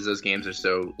 just because those games are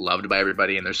so loved by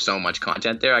everybody and there's so much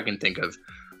content there. I can think of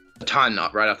a ton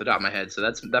right off the top of my head, so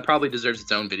that probably deserves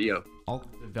its own video. All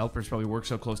the developers probably work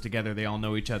so close together, they all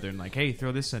know each other and like, hey,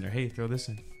 throw this in, or hey, throw this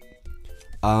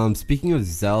in. Speaking of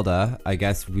Zelda, I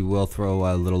guess we will throw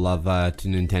a little love to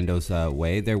Nintendo's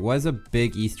way. There was a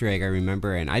big Easter egg I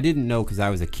remember, and I didn't know because I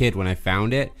was a kid when I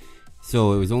found it.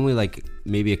 So it was only like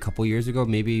maybe a couple years ago,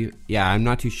 I'm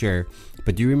not too sure.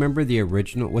 But do you remember the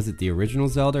original, was it the original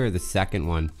Zelda or the second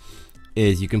one?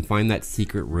 Is you can find that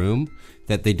secret room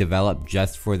that they developed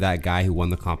just for that guy who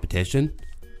won the competition.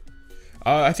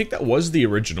 I think that was the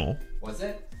original. Was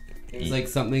it? It's like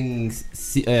something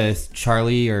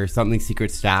Charlie or something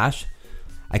Secret Stash.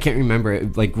 I can't remember.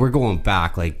 Like, we're going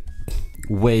back like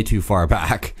way too far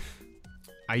back.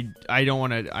 I don't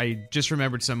want to. I just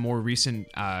remembered some more recent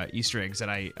Easter eggs that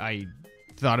I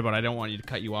thought about. I don't want you to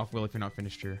cut you off, Will, if you're not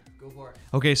finished here. Go for it.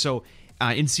 Okay, so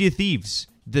in Sea of Thieves,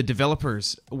 the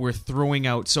developers were throwing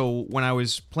out. So when I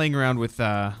was playing around with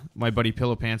my buddy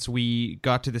Pillow Pants, we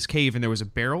got to this cave and there was a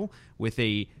barrel with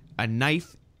a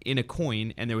knife in a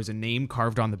coin, and there was a name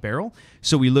carved on the barrel.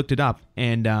 So we looked it up,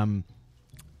 and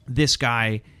this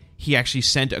guy, he actually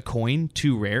sent a coin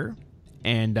to Rare,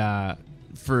 and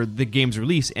for the game's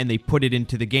release, and they put it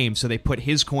into the game. So they put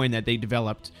his coin that he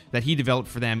developed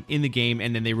for them in the game,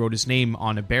 and then they wrote his name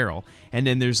on a barrel. And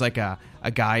then there's like a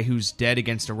guy who's dead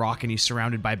against a rock, and he's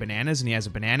surrounded by bananas, and he has a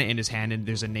banana in his hand, and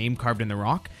there's a name carved in the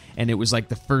rock, and it was like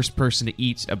the first person to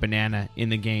eat a banana in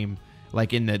the game,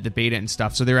 like in the beta and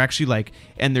stuff. So they're actually like,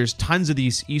 and there's tons of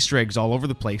these Easter eggs all over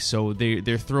the place. So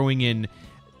they're throwing in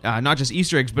not just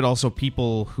Easter eggs, but also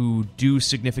people who do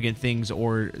significant things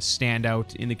or stand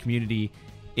out in the community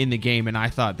in the game, and I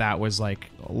thought that was like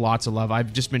lots of love.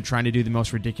 I've just been trying to do the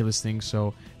most ridiculous things,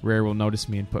 so Rare will notice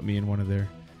me and put me in one of their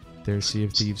Sea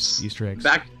of Thieves Easter eggs.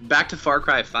 Back to Far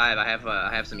Cry 5. I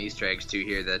have some Easter eggs too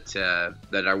here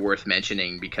that are worth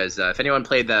mentioning, because if anyone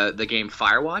played the game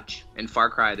Firewatch, in Far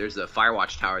Cry there's a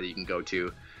Firewatch tower that you can go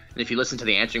to, and if you listen to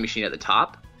the answering machine at the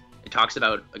top, it talks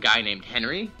about a guy named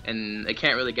Henry, and it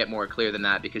can't really get more clear than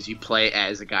that because you play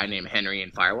as a guy named Henry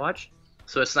in Firewatch.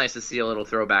 So it's nice to see a little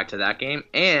throwback to that game.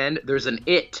 And there's an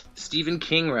It Stephen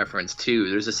King reference too.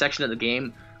 There's a section of the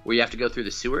game where you have to go through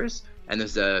the sewers, and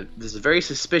there's a very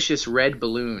suspicious red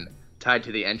balloon tied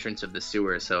to the entrance of the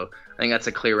sewer. So I think that's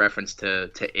a clear reference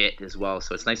to It as well.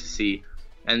 So it's nice to see.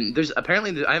 And there's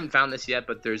apparently, I haven't found this yet,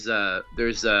 but there's a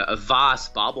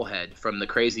Voss bobblehead from the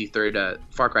crazy third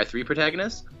Far Cry 3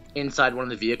 protagonist inside one of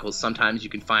the vehicles. Sometimes you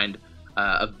can find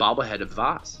a bobblehead of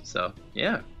Voss. So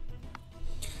yeah.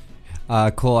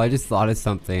 Cole, I just thought of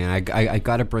something, and I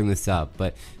got to bring this up.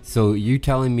 But so you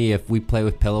telling me if we play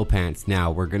with Pillow Pants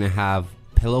now, we're gonna have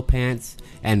Pillow Pants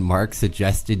and Mark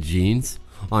suggested jeans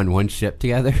on one ship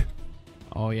together?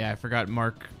 Oh yeah, I forgot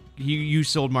Mark. You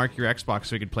sold Mark your Xbox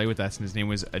so he could play with us, and his name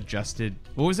was Adjusted.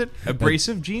 What was it?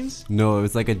 Abrasive Jeans? No, it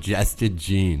was like Adjusted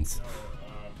Jeans.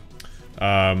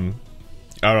 I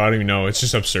don't even know. It's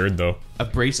just absurd, though.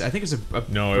 Abrasive? I think it's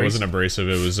No, it wasn't abrasive.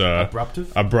 It was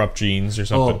Abruptive? Abrupt Jeans or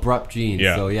something. Oh, Abrupt Jeans.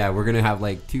 Yeah. So yeah, we're gonna have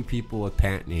like two people with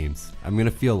pant names. I'm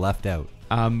gonna feel left out.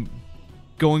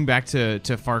 Going back to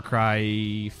Far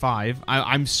Cry 5,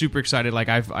 I'm super excited. Like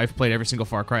I've played every single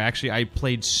Far Cry. Actually, I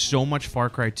played so much Far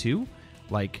Cry 2,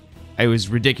 like it was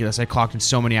ridiculous. I clocked in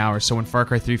so many hours. So when Far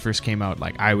Cry 3 first came out,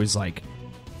 like I was like,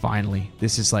 finally,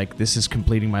 this is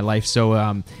completing my life.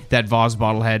 So that Voss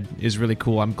bobblehead is really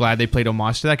cool. I'm glad they played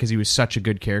homage to that because he was such a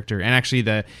good character. And actually,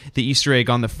 the Easter egg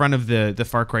on the front of the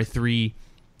Far Cry 3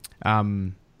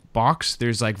 box,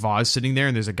 there's like Voss sitting there,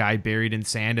 and there's a guy buried in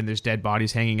sand, and there's dead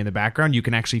bodies hanging in the background. You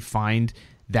can actually find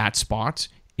that spot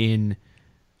in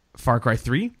Far Cry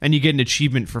 3, and you get an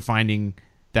achievement for finding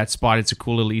that spot. It's a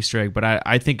cool little Easter egg, but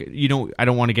I think I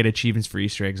don't want to get achievements for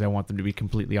Easter eggs. I want them to be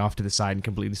completely off to the side and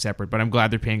completely separate, but I'm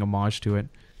glad they're paying homage to it.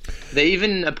 They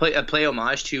even play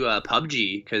homage to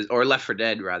PUBG, or Left 4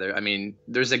 Dead, rather. I mean,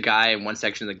 there's a guy in one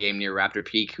section of the game near Raptor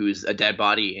Peak who's a dead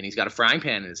body, and he's got a frying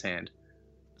pan in his hand.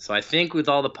 So I think with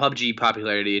all the PUBG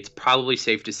popularity, it's probably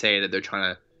safe to say that they're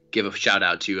trying to give a shout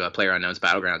out to PlayerUnknown's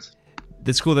Battlegrounds.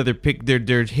 That's cool that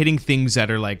they're hitting things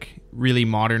that are like really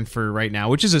modern for right now,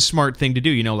 which is a smart thing to do.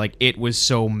 You know, like It was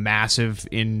so massive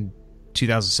in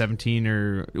 2017,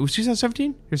 or it was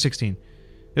 2017 or 16.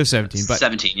 It was 17, but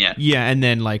 17, yeah. Yeah, and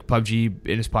then like PUBG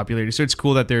in its popularity. So it's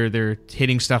cool that they're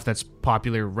hitting stuff that's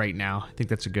popular right now. I think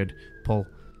that's a good pull.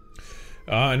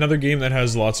 Another game that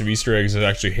has lots of Easter eggs is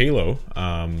actually Halo,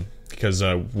 because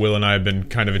Will and I have been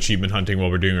kind of achievement hunting while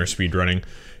we're doing our speed running.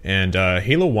 And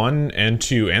Halo 1 and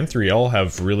 2 and 3 all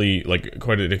have really like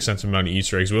quite an extensive amount of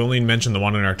Easter eggs. We only mentioned the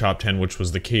one in our top 10, which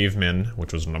was the Cavemen,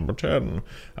 which was number 10.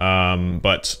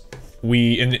 But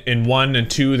we in 1 and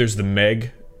 2, there's the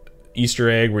Meg Easter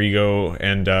egg where you go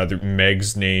and the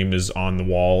Meg's name is on the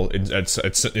wall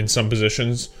in some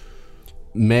positions.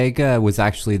 Meg was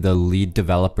actually the lead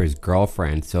developer's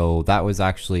girlfriend, so that was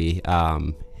actually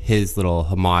his little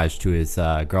homage to his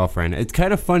girlfriend. It's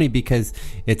kind of funny because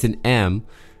it's an M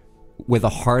with a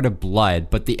heart of blood,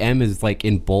 but the M is like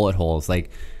in bullet holes. Like,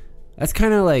 that's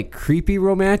kind of like creepy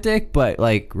romantic, but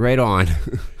like right on.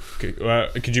 Okay,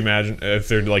 could you imagine if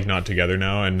they're like not together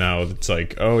now, and now it's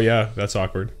like, oh yeah, that's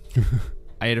awkward.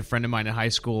 I had a friend of mine in high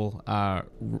school.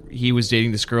 He was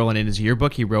dating this girl, and in his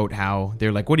yearbook, he wrote how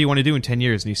they're like, "What do you want to do in 10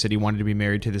 years?" And he said he wanted to be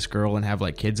married to this girl and have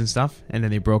like kids and stuff. And then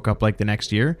they broke up like the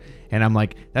next year. And I'm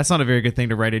like, that's not a very good thing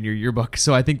to write in your yearbook.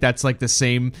 So I think that's like the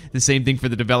same thing for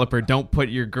the developer. Don't put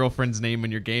your girlfriend's name in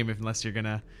your game unless you're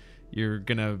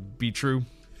gonna be true.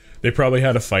 They probably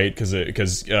had a fight because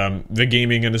the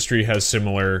gaming industry has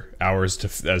similar hours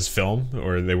as film,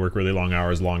 or they work really long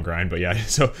hours, long grind. But yeah,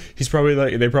 so he's probably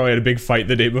like, they probably had a big fight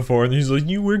the day before, and he's like,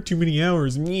 "You work too many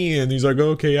hours," and he's like,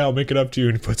 "Okay, I'll make it up to you,"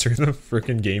 and he puts her in the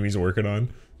freaking game he's working on.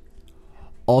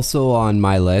 Also on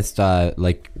my list,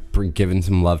 giving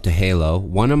some love to Halo,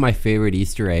 one of my favorite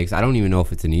Easter eggs, I don't even know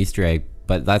if it's an Easter egg,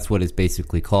 but that's what it's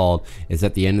basically called, is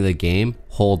at the end of the game,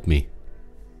 "Hold me."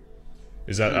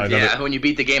 Is that another... Yeah, when you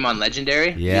beat the game on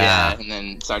Legendary? Yeah. And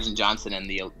then Sergeant Johnson and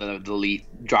the elite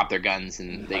drop their guns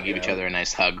and they give each other a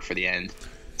nice hug for the end.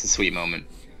 It's a sweet moment.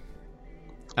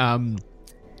 When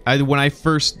I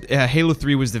first... Halo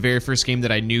 3 was the very first game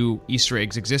that I knew Easter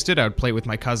eggs existed. I would play with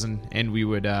my cousin, and we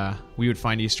would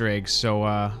find Easter eggs.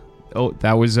 So...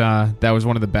 that was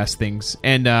one of the best things.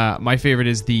 And my favorite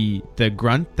is the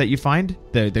grunt that you find,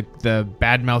 the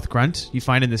bad mouth grunt you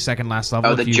find in the second last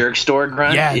level. Oh, the jerk store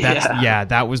grunt? Yeah,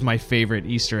 that was my favorite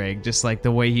Easter egg. Just like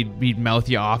the way he'd mouth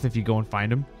you off if you go and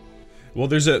find him. Well,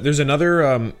 there's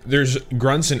another there's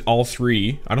grunts in all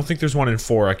 3. I don't think there's one in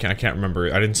 4. I can't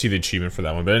remember. I didn't see the achievement for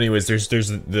that one. But anyways, there's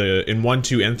the in 1,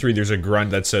 2, and 3. There's a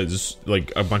grunt that says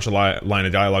like a bunch of line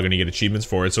of dialogue, and you get achievements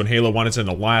for it. So in Halo 1, it's in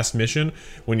the last mission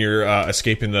when you're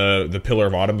escaping the Pillar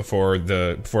of Autumn before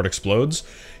it explodes.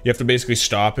 You have to basically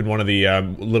stop in one of the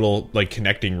little like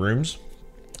connecting rooms.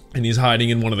 And he's hiding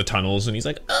in one of the tunnels, and he's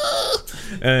like, "Ah!"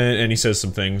 and he says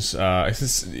some things.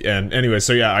 And anyway,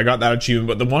 so yeah, I got that achievement.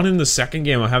 But the one in the second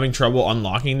game, I'm having trouble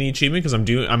unlocking the achievement because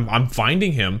I'm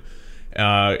finding him.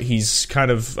 He's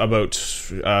kind of about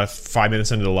 5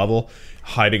 minutes into the level,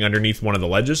 hiding underneath one of the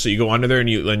ledges. So you go under there and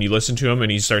you listen to him, and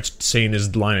he starts saying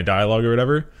his line of dialogue or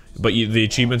whatever. But the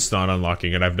achievement's not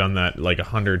unlocking, and I've done that like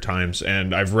 100 times.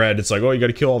 And I've read it's like, oh, you got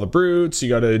to kill all the brutes, you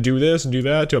got to do this and do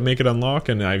that to make it unlock.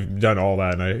 And I've done all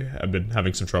that, and I've been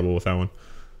having some trouble with that one.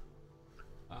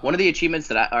 One of the achievements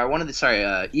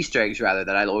Easter eggs rather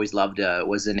that I always loved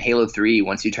was in Halo 3.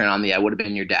 Once you turn on the "I would have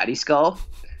been your daddy" skull,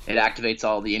 it activates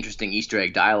all the interesting Easter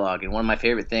egg dialogue. And one of my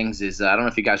favorite things is I don't know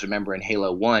if you guys remember in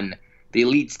Halo 1, the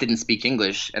elites didn't speak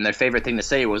English, and their favorite thing to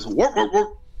say was "warp, warp,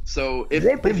 warp." So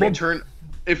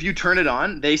if you turn it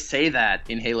on, they say that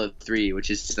in Halo 3, which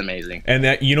is just amazing. And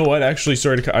that, you know what? Actually,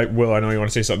 Will, I know you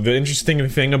want to say something. The interesting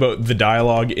thing about the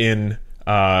dialogue in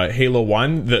Halo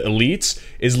 1, the elites,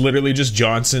 is literally just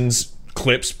Johnson's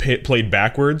clips played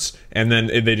backwards, and then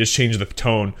they just change the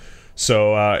tone.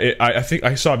 So I think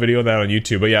I saw a video of that on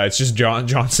YouTube. But yeah, it's just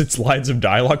Johnson's lines of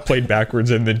dialogue played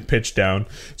backwards and then pitched down.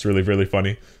 It's really, really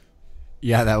funny.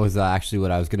 Yeah, that was actually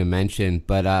what I was going to mention,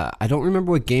 but I don't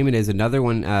remember what game it is. Another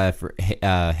one for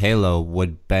Halo would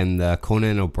have been the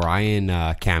Conan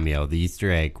O'Brien cameo, the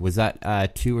Easter egg. Was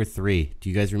that 2 or 3? Do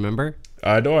you guys remember?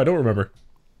 No, I don't remember.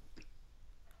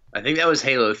 I think that was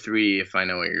Halo 3, if I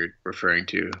know what you're referring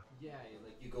to. Yeah,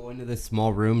 like you go into this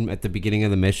small room at the beginning of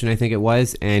the mission, I think it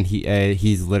was, and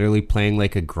he's literally playing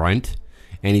like a grunt,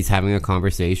 and he's having a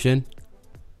conversation.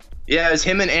 Yeah, it was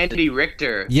him and Andy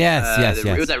Richter. Yes.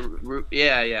 It was I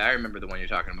remember the one you're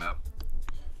talking about.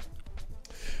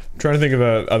 I'm trying to think of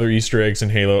other Easter eggs in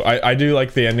Halo. I do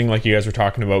like the ending, like you guys were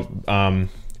talking about.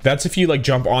 That's if you like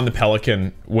jump on the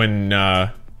Pelican when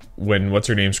what's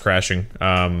her name's crashing.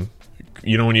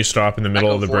 You know when you stop in the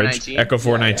middle of the bridge? Echo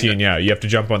 419, yeah. You have to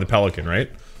jump on the Pelican, right?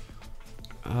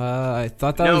 I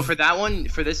thought that No, for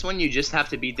this one, you just have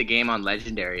to beat the game on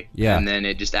Legendary. Yeah. And then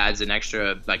it just adds an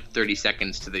extra, 30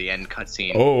 seconds to the end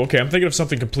cutscene. Oh, okay. I'm thinking of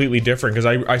something completely different, because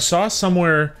I saw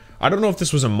somewhere, I don't know if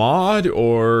this was a mod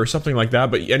or something like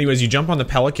that, but anyways, you jump on the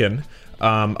Pelican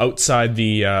outside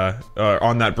the,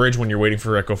 on that bridge when you're waiting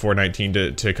for Echo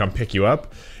 419 to come pick you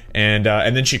up, and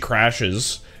then she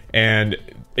crashes, and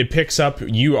it picks up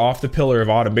you off the Pillar of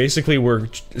Autumn, basically where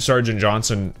Sergeant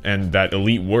Johnson and that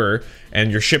elite were, and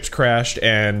your ship's crashed,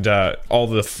 and all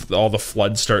the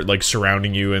floods start like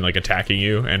surrounding you and like attacking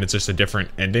you, and it's just a different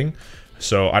ending.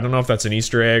 So I don't know if that's an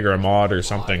Easter egg or a mod or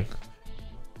something.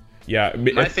 Yeah,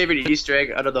 my favorite Easter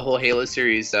egg out of the whole Halo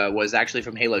series was actually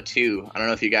from Halo 2. I don't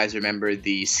know if you guys remember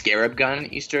the Scarab gun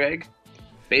Easter egg.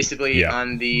 Basically,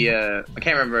 on the, I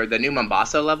can't remember, the new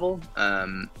Mombasa level,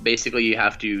 basically you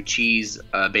have to cheese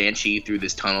a Banshee through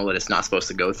this tunnel that it's not supposed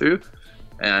to go through.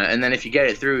 And then if you get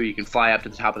it through, you can fly up to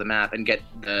the top of the map and get,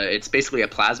 it's basically a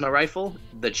plasma rifle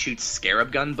that shoots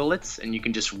Scarab gun bullets, and you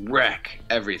can just wreck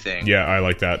everything. Yeah, I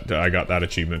like that. I got that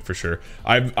achievement for sure.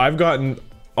 I've gotten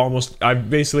I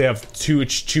basically have two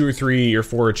or 3 or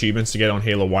 4 achievements to get on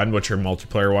Halo 1, which are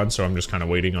multiplayer ones, so I'm just kind of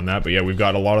waiting on that. But yeah, we've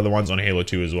got a lot of the ones on Halo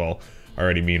 2 as well.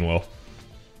 Already meanwhile.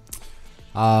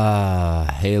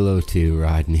 Halo 2,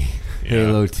 Rodney. Yeah.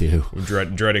 Halo 2.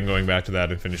 Dreading going back to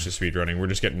that and finish the speedrunning. We're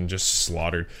just getting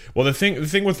slaughtered. Well, the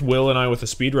thing with Will and I with the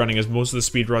speedrunning is most of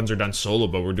the speedruns are done solo,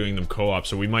 but we're doing them co-op.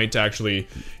 So we might actually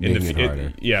in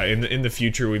the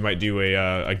future we might do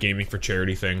a gaming for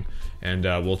charity thing, and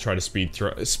we'll try to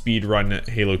speed run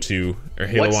Halo 2 or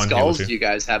Halo 1. What skulls do you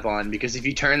guys have on? Because if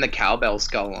you turn the cowbell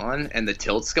skull on and the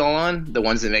tilt skull on, the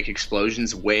ones that make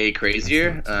explosions way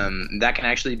crazier, that can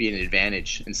actually be an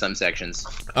advantage in some sections.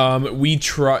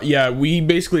 We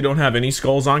basically don't have any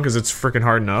skulls on because it's freaking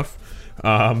hard enough.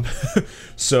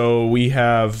 So we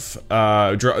have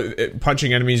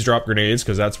punching enemies, drop grenades,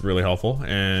 because that's really helpful,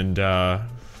 and a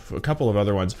couple of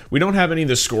other ones. We don't have any of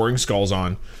the scoring skulls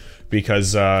on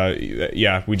because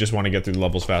we just want to get through the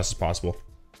levels as fast as possible.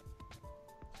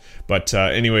 But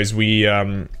anyways,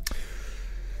 the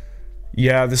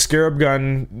Scarab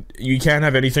gun, you can't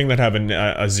have anything that have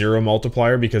a 0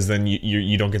 multiplier, because then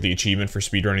you don't get the achievement for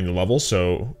speedrunning the level.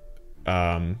 So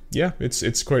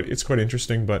it's quite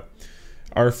interesting. But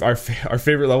our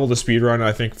favorite level to speedrun,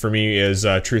 I think for me, is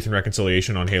Truth and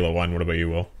Reconciliation on Halo 1. What about you,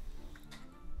 Will?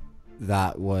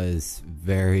 That was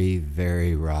very,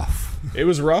 very rough. It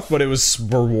was rough, but it was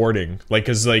rewarding. Like,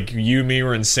 cause like you and me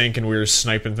were in sync and we were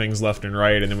sniping things left and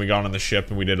right, and then we got on the ship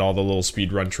and we did all the little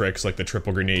speed run tricks, like the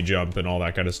triple grenade jump and all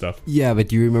that kind of stuff. Yeah, but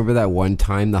do you remember that one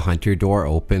time the hunter door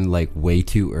opened like way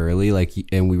too early, like,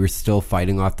 and we were still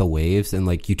fighting off the waves, and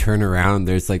like you turn around,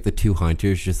 there's like the two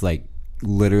hunters just like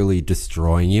literally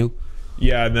destroying you.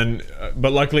 Yeah, and then,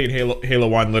 but luckily in Halo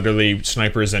 1, literally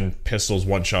snipers and pistols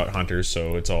one-shot hunters,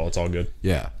 so it's all good.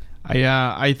 Yeah.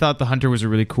 I thought the hunter was a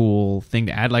really cool thing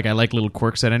to add. Like, I like little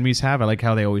quirks that enemies have. I like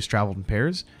how they always traveled in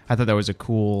pairs. I thought that was a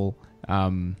cool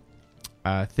thing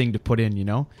to put in, you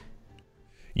know?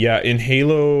 Yeah, in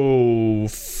Halo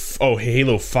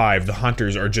 5, the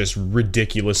hunters are just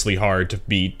ridiculously hard to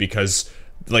beat because,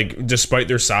 like, despite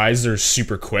their size, they're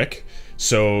super quick.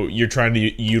 So you're trying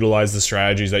to utilize the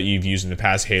strategies that you've used in the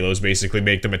past Halos, basically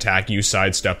make them attack you,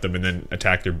 sidestep them, and then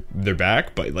attack their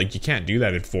back. But like you can't do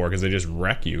that in 4 because they just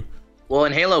wreck you. Well,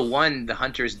 in Halo 1, the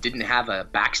hunters didn't have a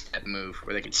backstep move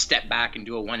where they could step back and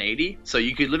do a 180. So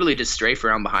you could literally just strafe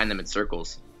around behind them in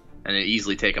circles and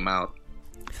easily take them out.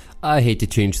 I hate to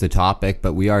change the topic,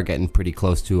 but we are getting pretty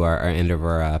close to our end of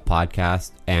our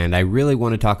podcast. And I really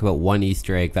want to talk about one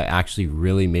Easter egg that actually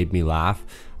really made me laugh.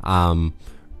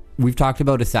 We've talked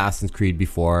about Assassin's Creed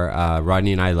before.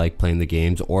 Rodney and I like playing the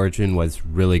games. Origin was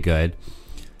really good.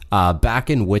 Back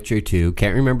in Witcher 2,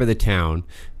 can't remember the town,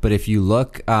 but if you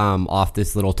look off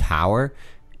this little tower,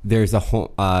 there's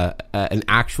an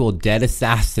actual dead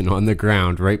assassin on the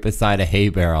ground right beside a hay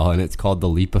barrel, and it's called the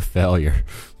Leap of Failure.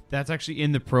 That's actually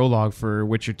in the prologue for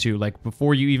Witcher 2. Like,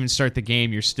 before you even start the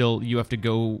game, you have to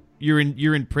go. You're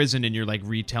in prison and you're like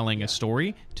retelling a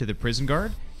story to the prison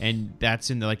guard, and that's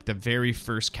in the very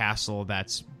first castle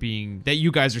that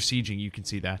you guys are sieging. You can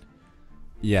see that.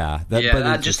 Yeah,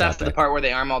 just after the part where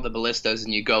they arm all the ballistas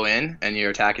and you go in and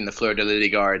you're attacking the Fleur de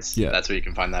Lys guards. Yeah, that's where you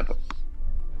can find that.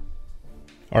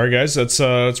 All right, guys,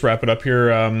 let's wrap it up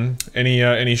here.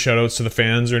 Any shout outs to the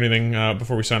fans or anything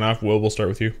before we sign off? We'll start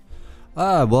with you.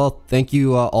 Well, thank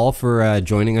you all for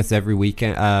joining us every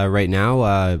weekend right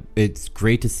now. It's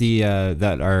great to see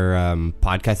that our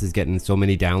podcast is getting so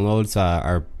many downloads.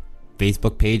 Our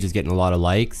Facebook page is getting a lot of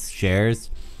likes, shares.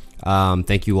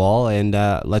 Thank you all, and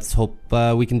let's hope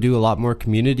we can do a lot more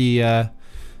community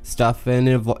stuff and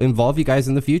involve you guys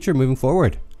in the future moving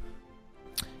forward.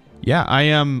 Yeah,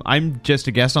 I'm just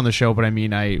a guest on the show, but I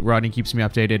mean, Rodney keeps me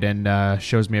updated and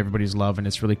shows me everybody's love, and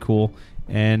it's really cool.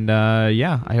 And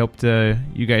yeah, I hope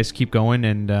you guys keep going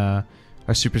and are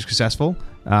super successful.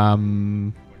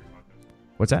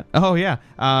 What's that? Oh yeah,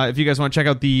 if you guys want to check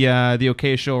out the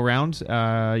OK Show around,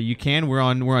 you can. We're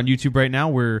on YouTube right now.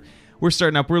 We're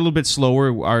starting up. We're a little bit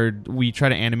slower. We try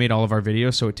to animate all of our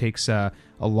videos, so it takes a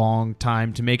long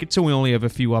time to make it. So we only have a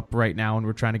few up right now, and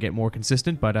we're trying to get more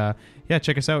consistent. But yeah,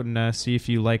 check us out and see if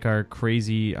you like our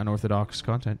crazy, unorthodox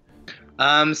content.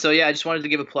 So yeah, I just wanted to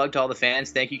give a plug to all the fans.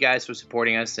 Thank you guys for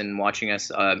supporting us and watching us.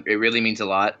 It really means a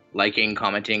lot. Liking,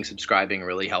 commenting, subscribing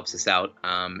really helps us out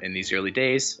in these early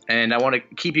days. And I want to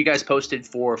keep you guys posted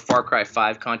for Far Cry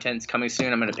 5 content. It's coming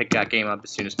soon. I'm going to pick that game up as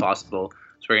soon as possible.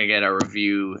 So we're going to get our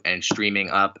review and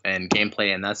streaming up and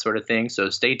gameplay and that sort of thing.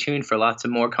 So stay tuned for lots of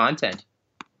more content.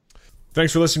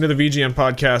 Thanks for listening to the VGM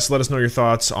podcast. Let us know your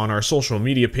thoughts on our social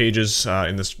media pages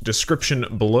in the description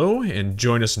below. And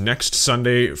join us next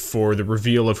Sunday for the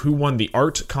reveal of who won the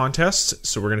art contest.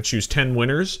 So we're going to choose 10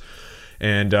 winners.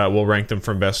 And we'll rank them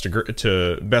from worst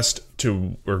to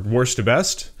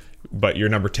best. But you're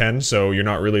number 10, so you're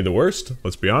not really the worst.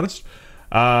 Let's be honest.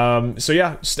 So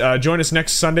yeah, join us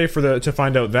next Sunday to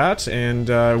find out that,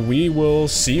 and we will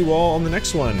see you all on the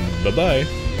next one. Bye-bye.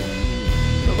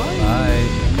 Bye-bye.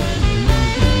 Bye.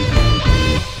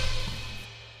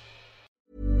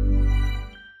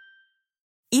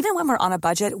 Even when we're on a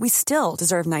budget, we still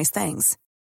deserve nice things.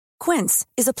 Quince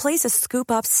is a place to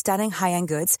scoop up stunning high-end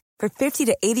goods for 50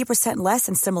 to 80% less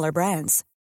than similar brands.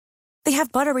 They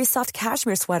have buttery soft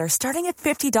cashmere sweaters starting at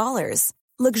 $50,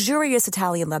 luxurious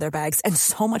Italian leather bags, and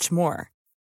so much more.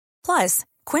 Plus,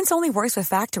 Quince only works with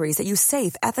factories that use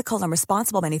safe, ethical, and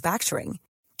responsible manufacturing.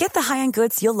 Get the high-end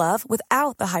goods you'll love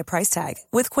without the high price tag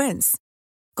with Quince.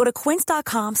 Go to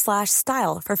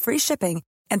quince.com/style for free shipping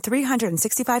and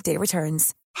 365-day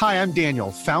returns. Hi, I'm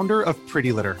Daniel, founder of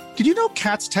Pretty Litter. Did you know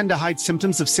cats tend to hide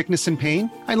symptoms of sickness and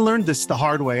pain? I learned this the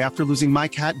hard way after losing my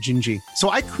cat, Gingy.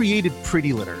 So I created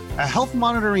Pretty Litter, a health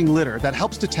monitoring litter that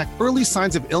helps detect early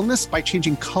signs of illness by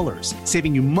changing colors,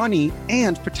 saving you money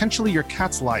and potentially your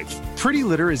cat's life. Pretty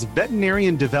Litter is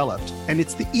veterinarian developed, and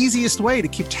it's the easiest way to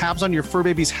keep tabs on your fur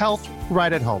baby's health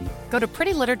right at home. Go to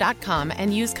prettylitter.com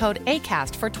and use code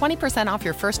ACAST for 20% off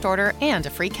your first order and a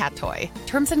free cat toy.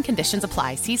 Terms and conditions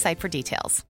apply. See site for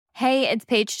details. Hey, it's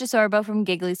Paige DeSorbo from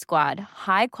Giggly Squad.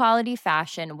 High quality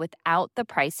fashion without the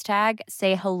price tag.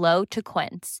 Say hello to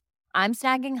Quince. I'm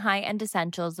snagging high-end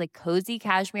essentials like cozy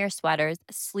cashmere sweaters,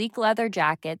 sleek leather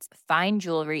jackets, fine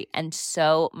jewelry, and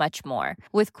so much more.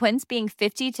 With Quince being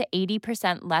 50 to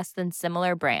 80% less than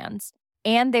similar brands.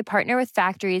 And they partner with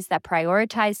factories that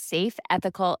prioritize safe,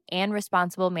 ethical, and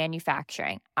responsible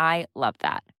manufacturing. I love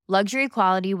that. Luxury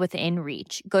quality within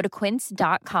reach. Go to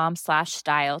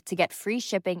quince.com/style to get free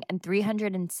shipping and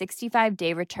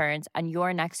 365-day returns on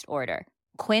your next order.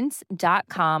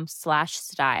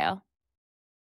 Quince.com/style.